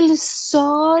 40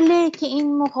 ساله که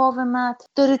این مقاومت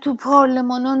داره تو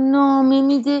پارلمان ها نامه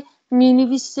میده،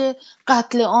 مینویسه،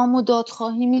 قتل عامو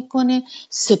دادخواهی میکنه،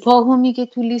 سپاهو میگه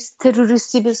تو لیست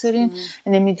تروریستی بذارین،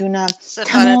 نمیدونم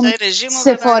تمام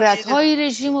سفارت‌های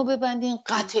رژیمو ببندین،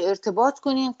 قطع ارتباط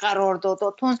کنین،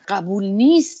 قرارداداتون قبول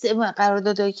نیست،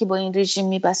 قراردادایی که با این رژیم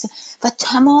میبسین و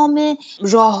تمام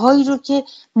راههایی رو که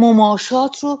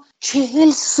مماشات رو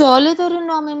 40 ساله داره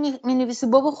نامه مینویسه.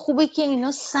 بابا خوبه که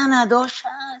اینا سنداش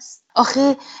هست.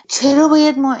 آخه چرا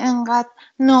باید ما انقدر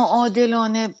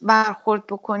ناعادلانه برخورد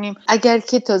بکنیم؟ اگر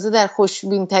که تازه در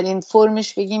خوشبین ترین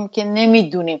فرمش بگیم که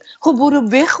نمیدونیم، خب برو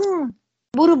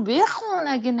بخون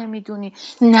اگه نمیدونی.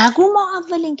 نگو ما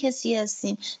اولین کسی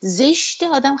هستیم. زشته،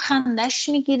 آدم خندش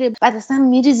میگیره، بعد اصلا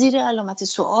میری زیر علامت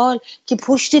سوال که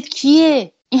پشتت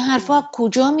کیه؟ این حرفا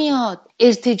کجا میاد؟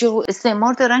 ارتجاع و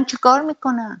استعمار دارن چیکار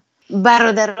میکنن؟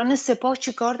 برادران سپاه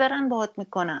چیکار دارن باهات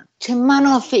میکنن؟ چه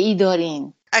منافعی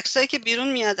دارین؟ عکسایی که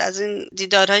بیرون میاد از این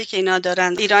دیدارهایی که اینا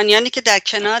دارن، ایرانیانی که در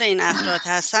کنار این افراد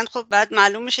هستن، خب بعد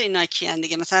معلوم میشه اینا کیان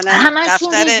دیگه. مثلا همشون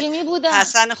دفتر رژیمی بودن.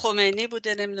 حسن خمینی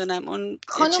بوده، نمیدونم اون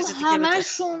خانم چیزی دیگه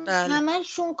بوده.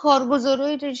 همشون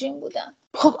کارگزارای رژیم بودن.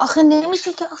 خب آخه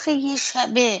نمیشه که آخه یه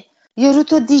شبه یارو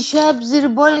تا دیشب زیر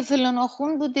بال فلان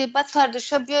آخون بوده، بعد فردا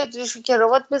شب بیاد روش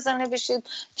کراوات بزنه بشه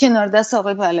کنار دست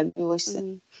آقای پهلوی وایسه.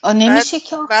 نمیشه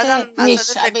که آخه بعدم یه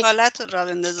مسئله شبه وکالت را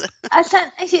بندازه.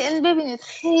 اصلا ببینید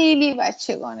خیلی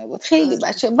بچگانه بود، خیلی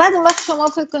بچه. بعد اون وقت شما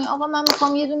فکر کنید آقا من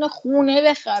میخوام یه دونه خونه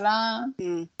بخرم،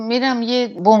 میرم یه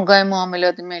بنگاه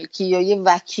معاملات ملکی یا یه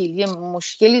وکیل، یه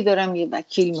مشکلی دارم یه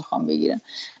وکیل میخوام بگیرم،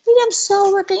 میرم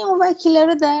سابقه اون وکیل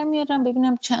رو در میارم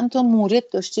ببینم چند تا مورد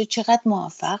داشته، چقدر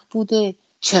موفق بوده،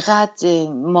 چقدر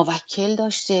موکل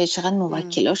داشته، چقدر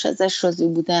موکلاش ازش راضی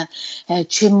بودن،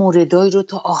 چه موردایی رو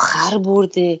تا آخر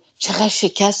برده، چقدر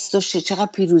شکست داشته، چقدر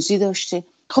پیروزی داشته.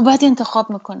 خب بعد انتخاب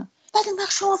میکنم. بعد این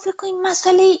وقت شما فکر کنید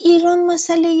مسئله ایران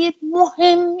مسئله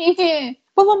مهمیه.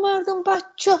 بابا مردم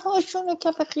بچه هاشونو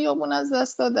کف خیابون از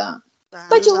دست دادن.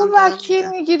 بچه ها وکیل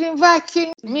میگیریم،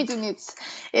 وکیل میدونید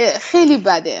خیلی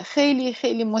بده. خیلی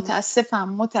خیلی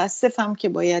متاسفم که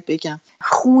باید بگم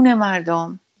خون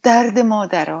مردم، درد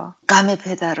مادرها، غم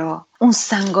پدرها، اون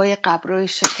سنگای قبرای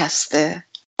شکسته،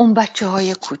 اون بچه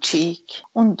های کوچیک،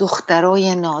 اون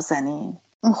دخترای نازنین،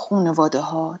 اون خانواده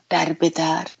ها در به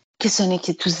در، کسانی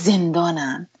که تو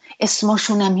زندانن،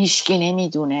 اسمشون هم هیچکی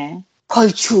نمیدونه،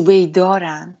 پای چوبه‌ای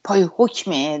دارن، پای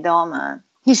حکم اعدامن،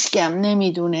 هیچکی هم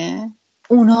نمیدونه،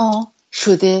 اونا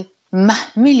شده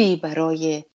محملی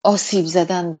برای آسیب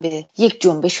زدن به یک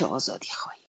جنبش آزادی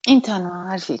خواهی. این تنها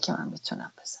حرفیه که من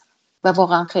میتونم بزنم و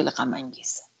واقعا خیلی غم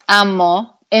انگیزه.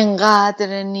 اما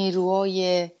انقدر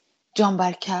نیروهای جان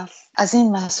بر کف از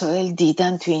این مسائل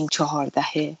دیدن تو این 4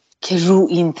 دهه که رو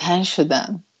این تن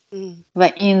شدن و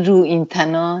این رو این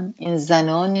تنان، این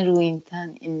زنان رو این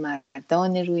تن، این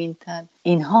مردان رو این تن،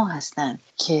 اینها هستن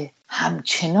که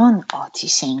همچنان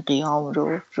آتیش این قیام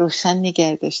رو روشن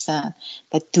نگه داشتن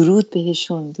و درود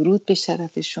بهشون، درود به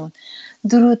شرفشون،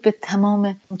 درود به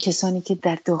تمام کسانی که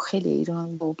در داخل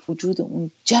ایران با وجود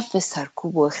اون جو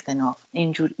سرکوب و اختناق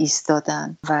اینجور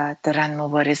ایستادن و دارن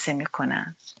مبارزه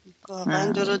میکنن.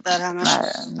 واقعا درود بر همشون.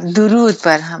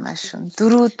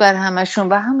 درود بر همشون.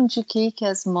 و همونجور که یکی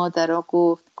از مادرها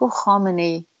گفت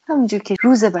خامنه‌ای، همونجور که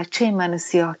روز بچه منو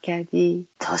سیاه کردی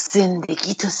تا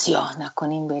زندگی تو سیاه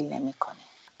نکنیم بل نمیکنه.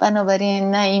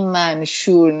 بنابراین نه این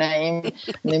منشور، نه این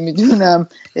نمیدونم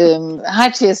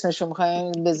هرچی اسمشو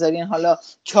میخواین بذارین، حالا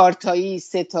 4 تایی،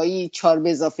 3 تایی، 4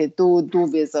 به اضافه 2، 2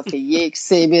 به اضافه 1،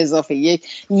 3 به اضافه 1،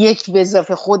 1 به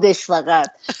اضافه خودش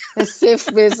فقط،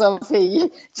 0 به اضافه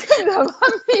 1.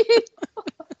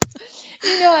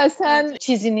 اینا اصلا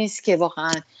چیزی نیست که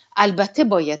واقعا. البته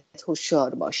باید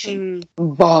هوشیار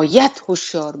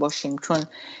باشیم چون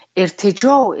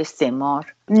ارتجاع و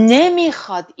استعمار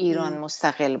نمیخواد ایران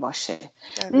مستقل باشه،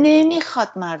 نمیخواد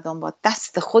مردم با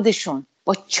دست خودشون،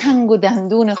 با چنگ و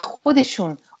دندون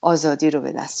خودشون آزادی رو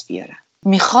به دست بیارن.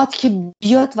 میخواد که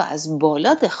بیاد و از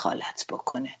بالا دخالت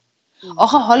بکنه.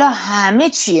 آخه حالا همه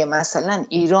چیه، مثلا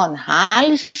ایران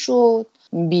حل شد،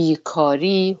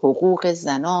 بیکاری، حقوق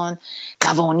زنان،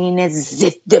 قوانین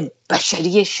ضد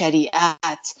بشری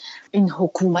شریعت، این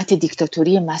حکومت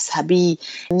دیکتاتوری مذهبی،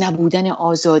 نبودن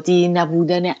آزادی،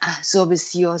 نبودن احزاب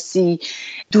سیاسی،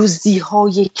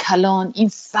 دزدی‌های کلان، این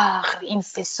فقر، این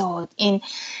فساد، این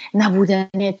نبودن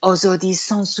آزادی،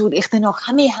 سانسور، اختناق،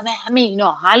 همه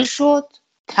اینا حل شد،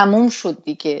 تموم شد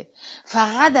دیگه.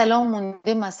 فقط الان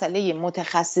مونده مسئله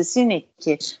متخصصینه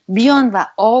که بیان و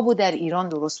آبو در ایران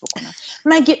درست بکنن.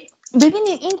 مگه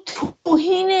ببینید این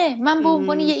توهینه. من به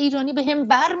عنوان یه ایرانی به هم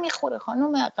بر میخوره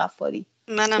خانم غفاری،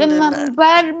 به من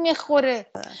بر میخوره.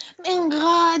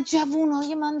 اینقدر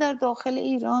جوانای من در داخل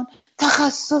ایران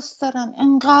تخصص دارن،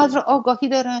 انقدر آگاهی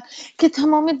دارن که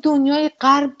تمام دنیای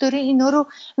غرب داره اینا رو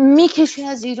میکشه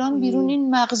از ایران بیرون،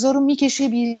 این مغزا رو میکشه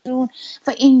بیرون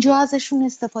و اینجا ازشون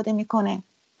استفاده میکنه.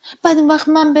 بعد اون وقت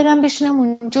من برم بشینم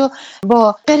اونجا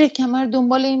با قره کمر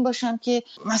دنبال این باشم که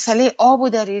مسئله آبو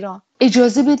در ایران،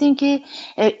 اجازه بدین که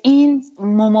این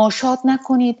مماشات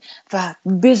نکنید و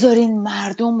بذارین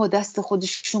مردم با دست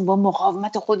خودشون، با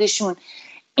مقاومت خودشون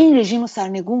این رژیم رو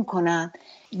سرنگون کنن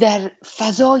در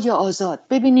فضای آزاد.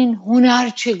 ببینین هنر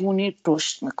چگونه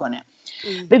رشد میکنه،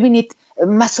 ببینید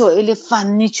مسائل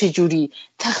فنی چجوری،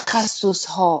 تخصص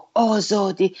ها،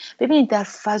 آزادی. ببینید در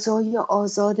فضای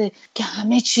آزاده که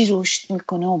همه چی رشد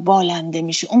میکنه و بالنده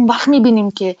میشه. اون وقت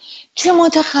میبینیم که چه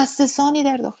متخصصانی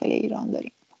در داخل ایران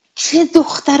داریم، چه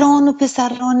دختران و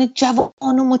پسران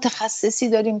جوان و متخصصی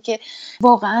داریم که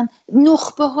واقعا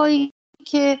نخبه هایی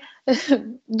که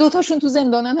دوتاشون تو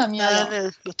زندانن همین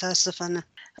الان. متاسفانه.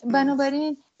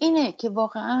 بنابراین اینه که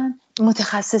واقعا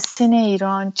متخصصین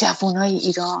ایران، جوانای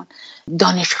ایران،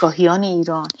 دانشگاهیان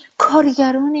ایران،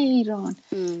 کارگران ایران،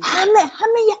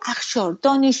 همه اقشار،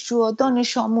 دانشجوها،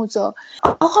 دانش آموزا،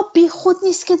 آقا بی خود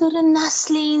نیست که داره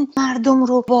نسل این مردم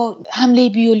رو با حمله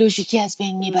بیولوژیکی از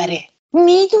بین میبره.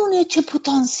 میدونه چه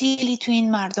پتانسیلی تو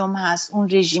این مردم هست اون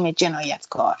رژیم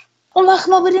جنایتکار. اون وقت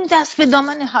ما بریم دست به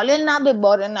دامن، حالا نه به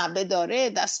باره نه به داره،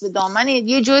 دست به دامن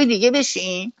یه جای دیگه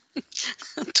بشیم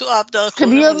تو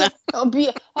آبدارخونه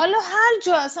حالا هر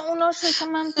جا اصلا اونا شده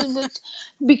من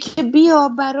که بیا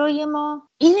برای ما.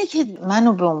 اینه که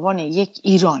منو به عنوان یک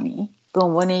ایرانی، به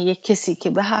عنوان یک کسی که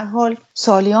به هر حال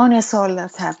سالیان سال در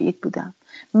تبعید بودم،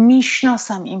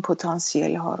 میشناسم این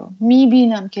پتانسیل ها رو،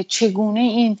 میبینم که چگونه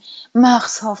این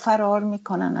مغزها فرار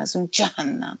میکنن از اون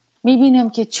جهنم، میبینم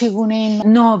که چگونه این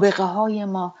نابغه های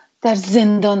ما در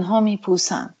زندان ها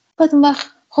میپوسن. بعد اون وقت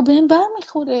خب به این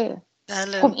برمیخوره.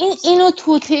 خب اینو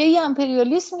توطئه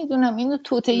امپریالیسم میدونم، اینو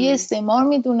توطئه استعمار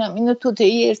میدونم، اینو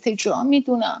توطئه ارتجاع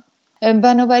میدونم.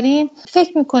 بنابراین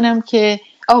فکر میکنم که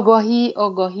آگاهی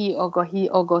آگاهی آگاهی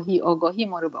آگاهی آگاهی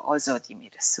ما رو به آزادی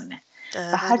میرسونه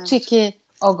و هرچه که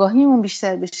آگاهیمون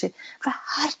بیشتر بشه و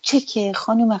هرچه که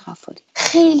خانم غفاری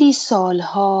خیلی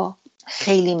سالها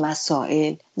خیلی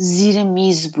مسائل زیر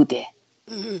میز بوده،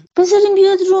 بذاریم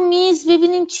بیاد رو میز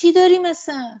ببینیم چی داریم،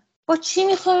 مثلا با چی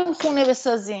میخوایم خونه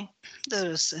بسازیم.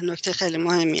 درسته، نکته خیلی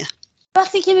مهمیه.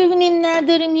 وقتی که ببینیم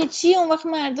نداریم یه چی، اون وقت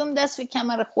مردم دست به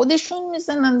کمر خودشون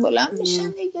میزنن، بلند میشن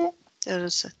دیگه.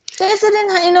 درسته.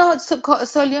 بذارین اینا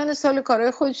سالیان سال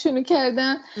کارهای خودشونو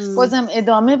کردن، بازم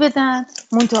ادامه بدن،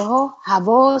 منتها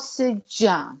حواس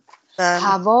جمع،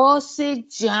 حواس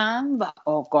جمع و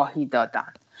آگاهی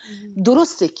دادن.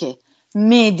 درسته که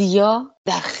مدیا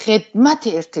در خدمت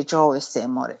ارتجاع و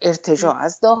استعمار، ارتجاع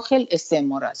از داخل،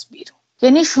 استعمار از بیرون.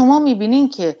 یعنی شما میبینین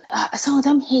که اصلا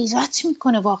آدم حیرت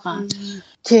میکنه واقعا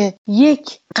که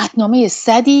یک قطعنامه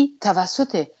 100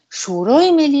 توسط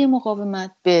شورای ملی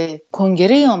مقاومت به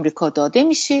کنگره آمریکا داده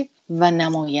میشه و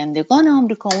نمایندگان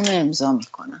آمریکا اون رو امضا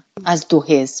میکنن از 2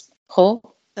 حزب. خب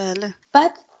بله.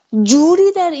 بعد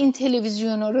جوری در این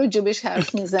تلویزیون ها راجبش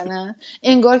حرف میزنن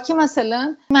انگار که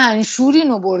مثلا منشور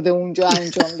اینو برده اونجا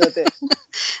انجام داده.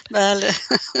 بله.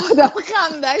 آدم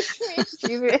خندش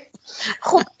میگیره.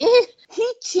 خب این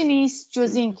هیچی نیست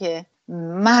جز این که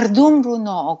مردم رو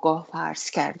ناآگاه فرض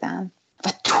کردن و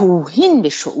توهین به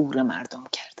شعور مردم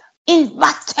کردن. این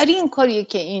بدترین کاریه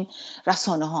که این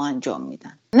رسانه ها انجام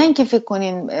میدن. نه اینکه فکر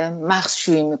کنین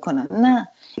مغزشویی میکنن، نه،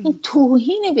 این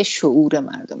توهین به شعور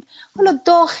مردم. حالا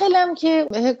داخلم که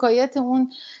به حکایت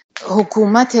اون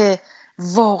حکومت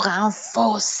واقعا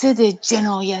فاسد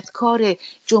جنایتکار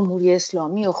جمهوری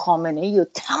اسلامی و خامنه‌ای و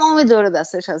تمام داره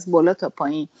دستش از بالا تا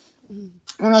پایین،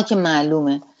 اونا که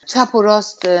معلومه چپ و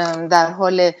راست در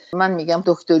حال، من میگم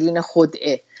دکترین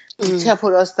خدعه، چپ و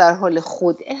راست در حال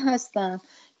خدعه هستن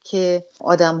که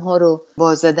آدم‌ها رو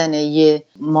با زدن یه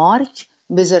مارک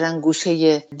بذارن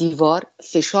گوشه دیوار،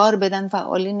 فشار بدن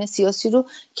فعالین سیاسی رو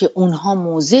که اونها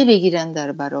موضع بگیرن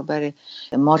در برابر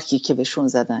مارکی که بهشون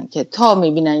زدن، که تا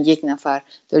میبینن یک نفر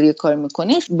داره یه کار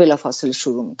میکنه بلافاصله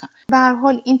شروع میکنن. به هر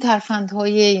حال این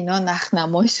ترفندهای اینا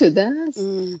نخنما شده است،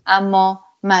 اما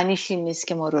معنیش این نیست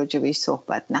که ما راجع بهش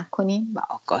صحبت نکنیم و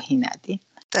آگاهی ندیم.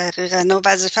 دقیقاً، و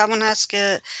وظیفمون هست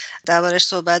که دربارش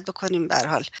صحبت بکنیم. به هر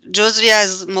حال جزوی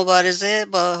از مبارزه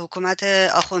با حکومت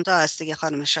آخوندها هست دیگه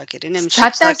خانم شاکری،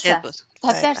 نمیشه ساکت بود.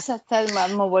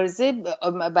 100% مبارزه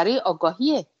برای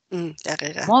آگاهیه.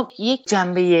 دقیقاً. ما یک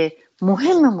جنبه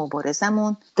مهم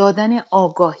مبارزمون دادن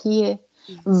آگاهیه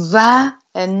و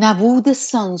نبود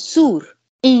سانسور.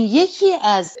 این یکی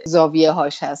از زاویه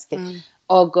هاش هست که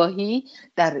آگاهی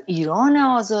در ایران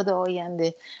آزاد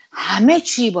آینده همه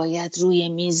چی باید روی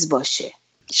میز باشه،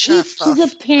 هیچ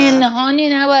چیز پنهانی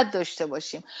نباید داشته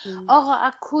باشیم. آقا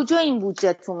از کجا این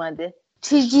بودجت اومده؟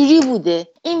 چجوری بوده؟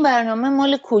 این برنامه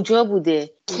مال کجا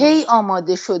بوده؟ کی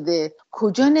آماده شده؟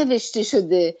 کجا نوشته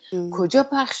شده، کجا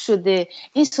پخش شده،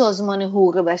 این سازمان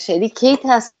حقوق بشری کی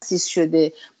تأسیس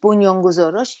شده،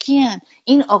 بنیانگذاراش کیان،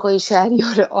 این آقای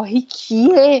شهریار آهی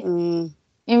کیه،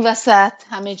 این وسط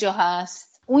همه جا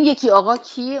هست، اون یکی آقا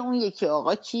کیه، اون یکی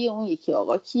آقا کیه، اون یکی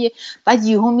آقا کیه. بعد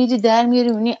یهو میری در میاری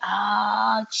میبینی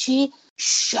چه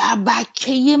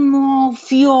شبکه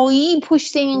مافیایی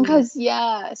پشت این قضیه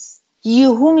است.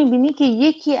 یهو میبینی که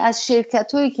یکی از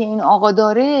شرکتایی که این آقا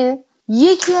داره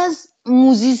یکی از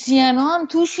موزیسین ها هم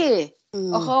توشه.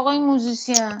 آخه آقای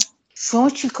موزیسین، شما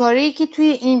چی کاری که توی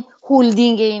این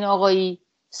هولدینگ این آقایی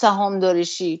سهام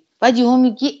دارشی؟ بعد یهو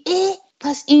میگی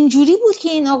پس اینجوری بود که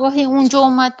این آقا اونجا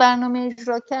اومد برنامه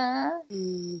اجرا کرد.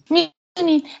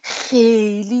 میدونین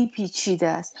خیلی پیچیده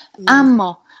است.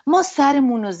 اما ما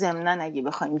سرمون رو ضمناً اگه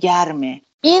بخوایم گرمه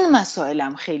این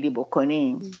مسائلم خیلی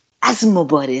بکنیم از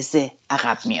مبارزه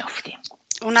عقب میافتیم.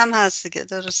 اونم هست دیگه،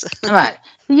 درسته.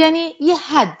 یعنی یه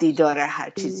حدی داره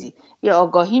هر چیزی، یه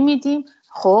آگاهی میدیم،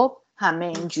 خب همه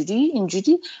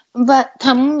اینجوری و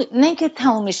تموم، نه که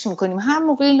تمومش میکنیم، هر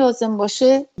موقعی لازم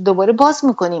باشه دوباره باز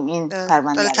میکنیم این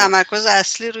پرونده رو. تمرکز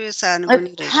اصلی روی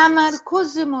سرنگونی رژیم.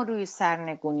 تمرکز ما روی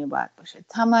سرنگونی باید باشه،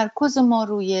 تمرکز ما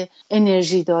روی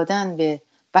انرژی دادن به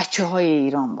بچه‌های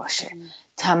ایران باشه،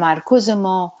 تمرکز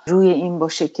ما روی این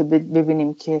باشه که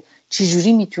ببینیم که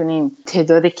چجوری میتونیم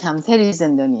تعداد کمتری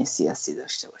زندانی سیاسی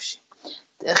داشته باشیم.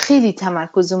 خیلی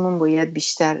تمرکزمون باید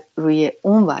بیشتر روی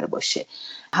اون ور باشه،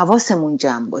 حواسمون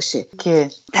جمع باشه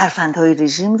که ترفندهای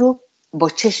رژیم رو با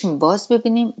چشم باز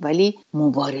ببینیم، ولی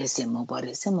مبارزه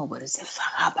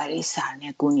فقط برای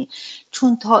سرنگونی.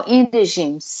 چون تا این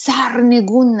رژیم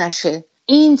سرنگون نشه،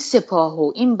 این سپاه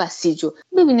و این بسیجو،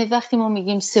 ببینید وقتی ما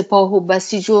میگیم سپاه و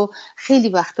بسیجو خیلی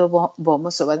وقتا با ما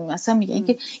صحبت مثلا میگن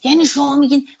که یعنی شما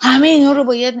میگین همه اینا رو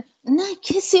باید، نه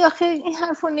کسی آخه این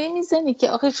حرفو نمیزنه که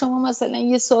آخه شما مثلا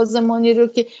یه سازمانی رو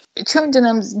که چه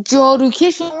میدونم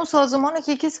جاروکش اون سازمانو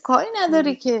که کسی کاری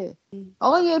نداره که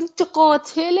آقا یارو چه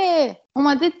قاتله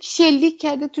اومده شلیک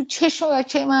کرده تو چشم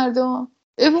بچه مردم،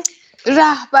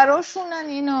 رهبراشونن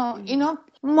اینا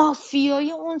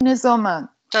مافیای اون نظامن.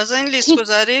 تازه این لیست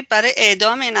گذاری برای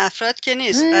اعدام این افراد که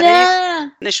نیست، برای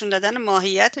نشون دادن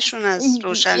ماهیتشون است،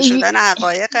 روشن شدن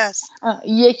حقایق است.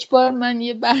 یک بار من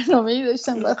یه برنامه‌ای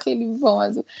داشتم و خیلی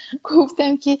بامزه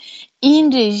گفتم که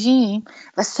این رژیم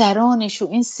و سرانش و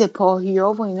این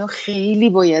سپاهی‌ها و اینا خیلی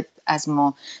باید از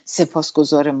ما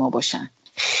سپاسگزار ما باشن،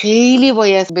 خیلی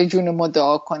باید به جون ما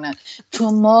دعا کنن،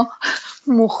 چون ما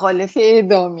مخالف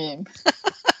اعدامیم.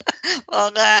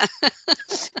 واقعا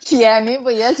یعنی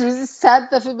باید روزی 100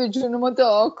 دفعه به جون ما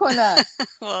دعا کنن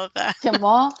واقعا که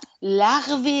ما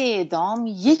لغو اعدام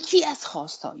یکی از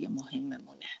خواستهای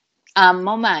مهممونه.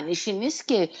 اما معنیش این نیست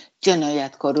که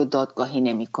جنایتکار رو دادگاهی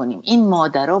نمی کنیم. این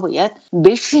مادرها باید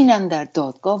بشینن در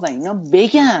دادگاه و اینا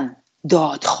بگن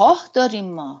دادخواه داریم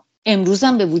ما. امروز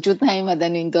هم به وجود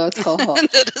نیامدن این دادخواه ها.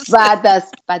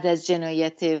 بعد از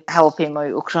جنایت هواپیمای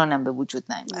اوکراین هم به وجود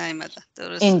نیامدن.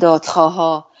 این دادخواه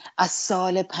ها از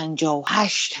سال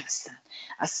 58 هستن،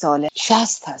 از سال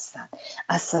 60 هستن،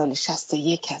 از سال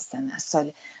 61 هستن،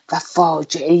 و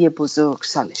فاجعه بزرگ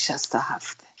سال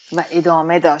 67 و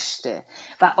ادامه داشته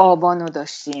و آبانو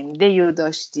داشتیم، دیو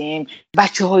داشتیم،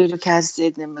 بچه هایی رو که از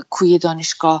کوی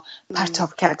دانشگاه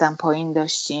پرتاب کردن پایین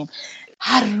داشتیم،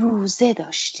 هر روزه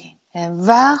داشتیم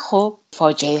و خب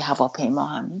فاجعه هواپیما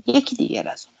هم یکی دیگر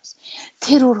از اوناست.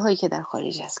 ترورهایی که در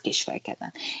خارج از کشور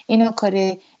کردن، اینا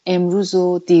کار امروز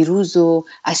و دیروز و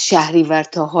از شهریور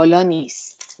تا حالا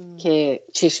نیست که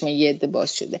چشم یه عده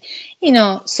باز شده.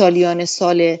 اینا سالیان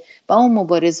ساله و اون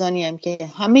مبارزانی هم که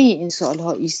همه این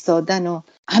سالها ایستادن و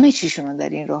همه چیشون در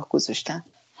این راه گذاشتن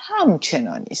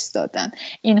همچنان ایستادن.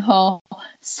 اینها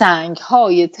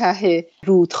سنگ‌های ته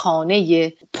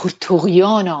رودخانه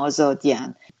پرتقیان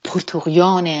آزادیان،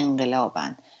 پرتقیان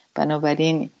انقلابن.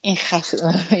 بنابراین این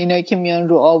اینا که میان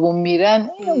رو آب و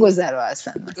میرن اینو گذرا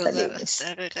هستن.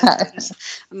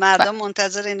 مردم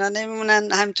منتظر اینا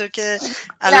نمیمونن، همینطور که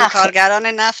الان کارگران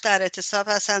نفت در اعتصاب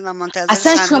هستن و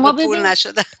منتظر صندوق پول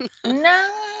نشدن. نه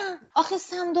آخه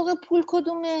صندوق پول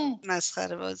کدومه؟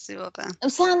 مسخره بازی واقعا.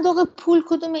 صندوق پول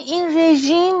کدومه؟ این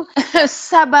رژیم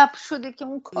سبب شده که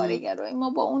اون کارگرای ما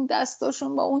با اون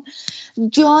دستاشون، با اون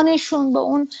جانشون، با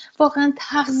اون واقعا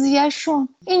تغذیه‌شون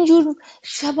اینجور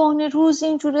شبانه روز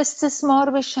اینجور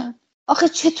استثمار بشن. آخه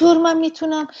چطور من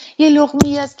میتونم یه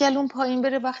لقمه‌ای از گلوم پایین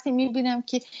بره وقتی میبینم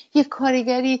که یه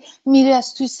کارگری میره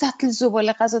از توی سطل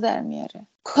زباله غذا در میاره،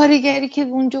 کارگری که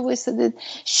اونجا وایساده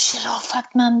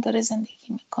شرافتمند داره زندگی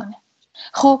میکنه.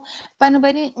 خب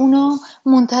بنابراین اونا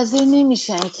منتظر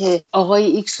نمیشن که آقای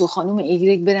ایکس و خانم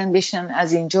ایگرگ برن بشن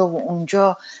از اینجا و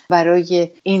اونجا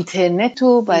برای اینترنت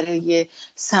و برای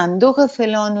صندوق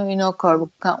فلان و اینا کار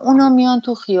بکنن. اونا میان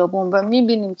تو خیابون و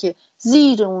میبینیم که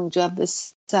زیر اونجا به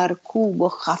سرکوب و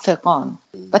خفقان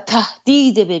و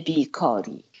تهدید به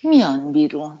بیکاری میان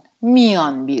بیرون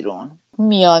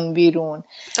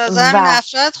تازه همین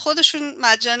افراد خودشون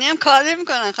مجانی هم کار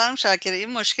میکنن. خانم شاکره این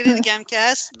مشکلی دیگه هم که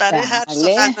هست، برای هر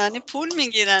سخنرانی پول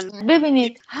میگیرن.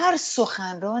 ببینید هر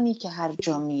سخنرانی که هر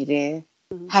جا میره،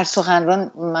 هر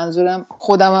سخنران، منظورم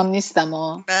خودم هم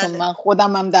نیستم چون من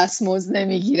خودم هم دستمزد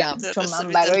نمیگیرم، چون من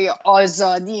برای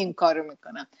آزادی این کارو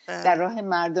میکنم، در راه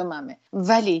مردممه.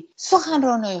 ولی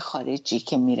سخنرانای خارجی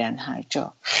که میرن هر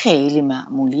جا خیلی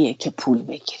معمولیه که پول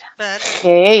بگیرن.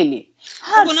 خیلی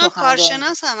اونا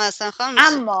کارشناس هم هستن خانم.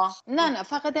 اما نه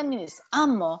فقط هم نیست،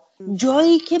 اما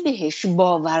جایی که بهش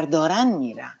باور دارن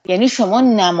میرن. یعنی شما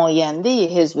نماینده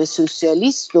حزب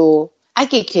سوسیالیست رو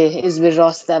اگه که حزب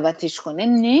راست دعوتش کنه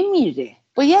نمیره.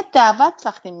 باید دعوت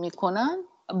وقتی میکنن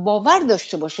باور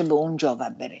داشته باشه به اونجا و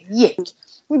بره. 1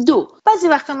 2 بعضی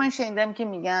وقتا من شنیدم که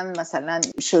میگن مثلا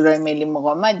شورای ملی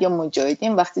مقاومت یا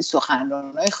مجاهدین وقتی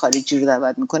سخنرانای خارجی رو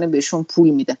دعوت میکنه بهشون پول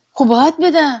میدن. خب باید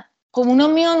بدن. خب اونا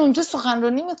میان اونجا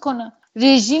سخنرانی میکنن.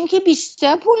 رژیم که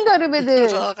بیشتر پول داره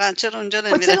بده. واقعا چرا اونجا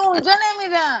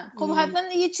نمیرن؟ خب حتما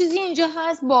یه چیزی اینجا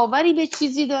هست، باوری به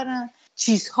چیزی دارن،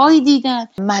 چیزهایی دیدن،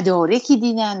 مدارکی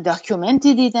دیدن،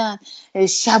 داکیومنتی دیدن،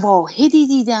 شواهدی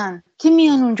دیدن که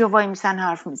میان اونجا وای میسن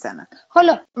حرف میزنن.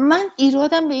 حالا من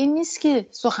ایرادم به این نیست که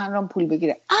سخنران پول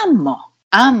بگیره،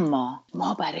 اما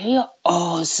ما برای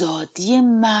آزادی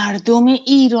مردم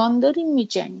ایران داریم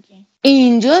میجنگیم.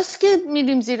 اینجاست که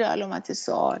میریم زیر علامت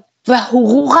سوال. و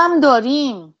حقوقم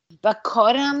داریم و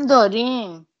کارم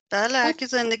داریم. بله، هر کی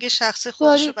زندگی شخصی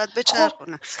خودش رو باید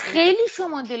بچرخونه. خیلی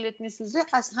شما دلت میسوزه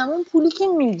از همون پولی که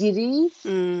میگیری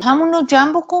همون رو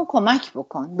جمع بکن، کمک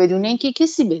بکن بدون اینکه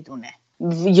کسی بدونه.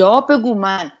 یا بگو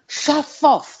من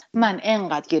شفاف، من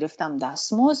انقدر گرفتم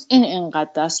دستمزد، این انقدر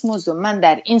دستمزد رو من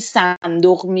در این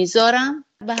صندوق میذارم،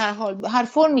 به هر حال هر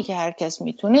فرمی که هر کس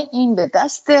میتونه این به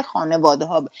دست خانواده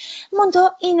ها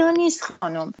منتها اینا نیست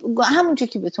خانم. همونجا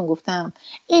که بهتون گفتم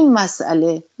این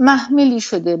مسئله محملی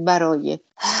شده برای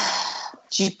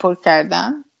جیب پر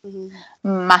کردن،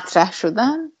 مطرح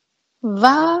شدن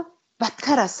و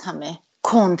بدتر از همه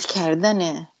کند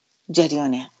کردن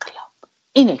جریان انقلاب.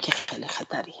 اینه که خیلی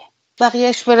خطریه.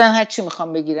 بقیهش برن هر چی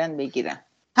میخوان بگیرن،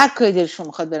 هر کاری دلشون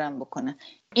میخواد برن بکنن.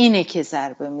 اینه که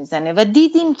ضربه میزنه و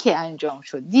دیدیم که انجام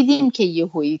شد. دیدیم که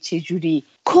یهویی چجوری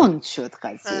کند شد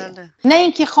قضیه. نه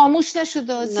اینکه خاموش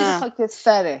نشد، زیر خاک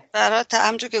سره. برای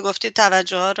همونجور که گفتید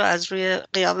توجه ها رو از روی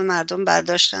قیام مردم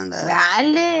برداشتن.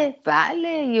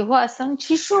 بله یهو اصلا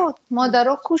چی شد؟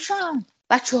 مادرها کوشن،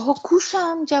 بچه ها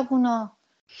کوشن، جوونا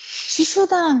چی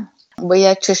شدن؟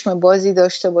 باید چشم بازی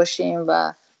داشته باشیم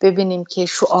و ببینیم که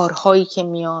شعارهایی که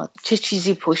میاد چه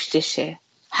چیزی پشتشه.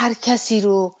 هر کسی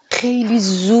رو خیلی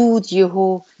زود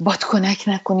یهو بادکنک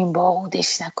نکنیم،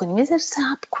 باعودش نکنیم، یه ذره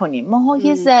صبر کنیم. ما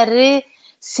یه ذره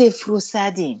 0 و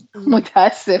 100یم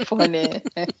متاسفانه.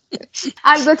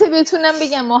 البته بتونم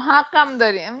بگم ما حقم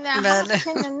داریم.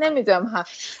 نمیدونم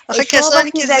آخه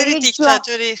کسانی که زیر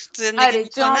دیکتاتوری زندگی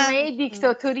جامعه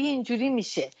دیکتاتوری اینجوری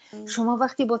میشه. شما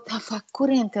وقتی با تفکر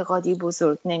انتقادی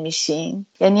بزرگ نمیشین،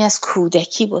 یعنی از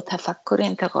کودکی با تفکر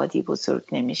انتقادی بزرگ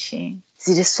نمیشین،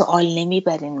 زیر سوال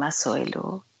نمیبرین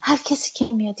مسائلو، هر کسی که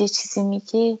میاد یه چیزی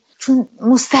میگه چون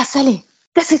مستصلی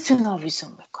دستتون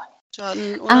آویزون بکنه.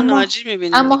 اونو ناجی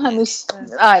میبینیم.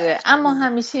 اما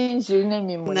همیشه اینجوری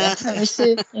نمیمونه.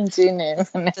 همیشه اینجوری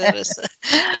نمیمونه. درسته.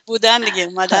 بودن دیگه،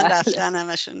 اومدن رفتن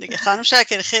همشون دیگه. خانم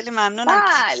شاکر خیلی ممنونم.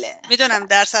 میدونم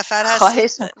در سفر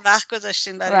هستید، وقت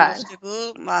گذاشتین برای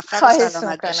گفتگو. موفق و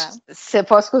سلامت باشید.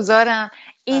 سپاسگزارم.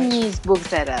 این نیز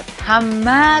بگذرد، هم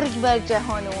مرگ بر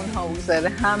جهان اونها بگذره،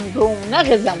 هم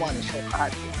رونق زمانشون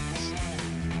خواهد بود.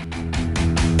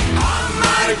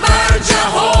 مرگ بر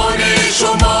جهان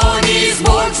شما نیز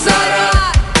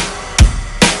بگذرد،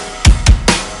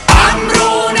 هم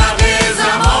رونق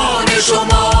زمان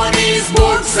شما نیز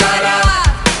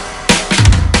بگذرد.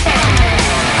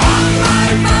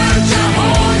 مرگ بر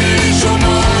جهان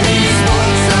شما نیز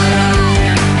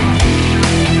بگذرد،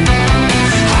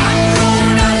 هم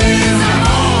رونق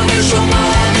زمان شما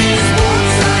نیز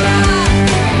بگذرد.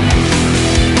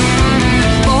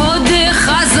 باد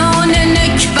خزان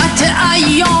نکبت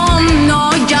ایام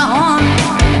ناگهان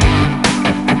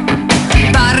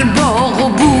بر باغ و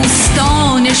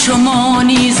بوستان شما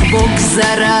نیز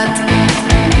بگذرد.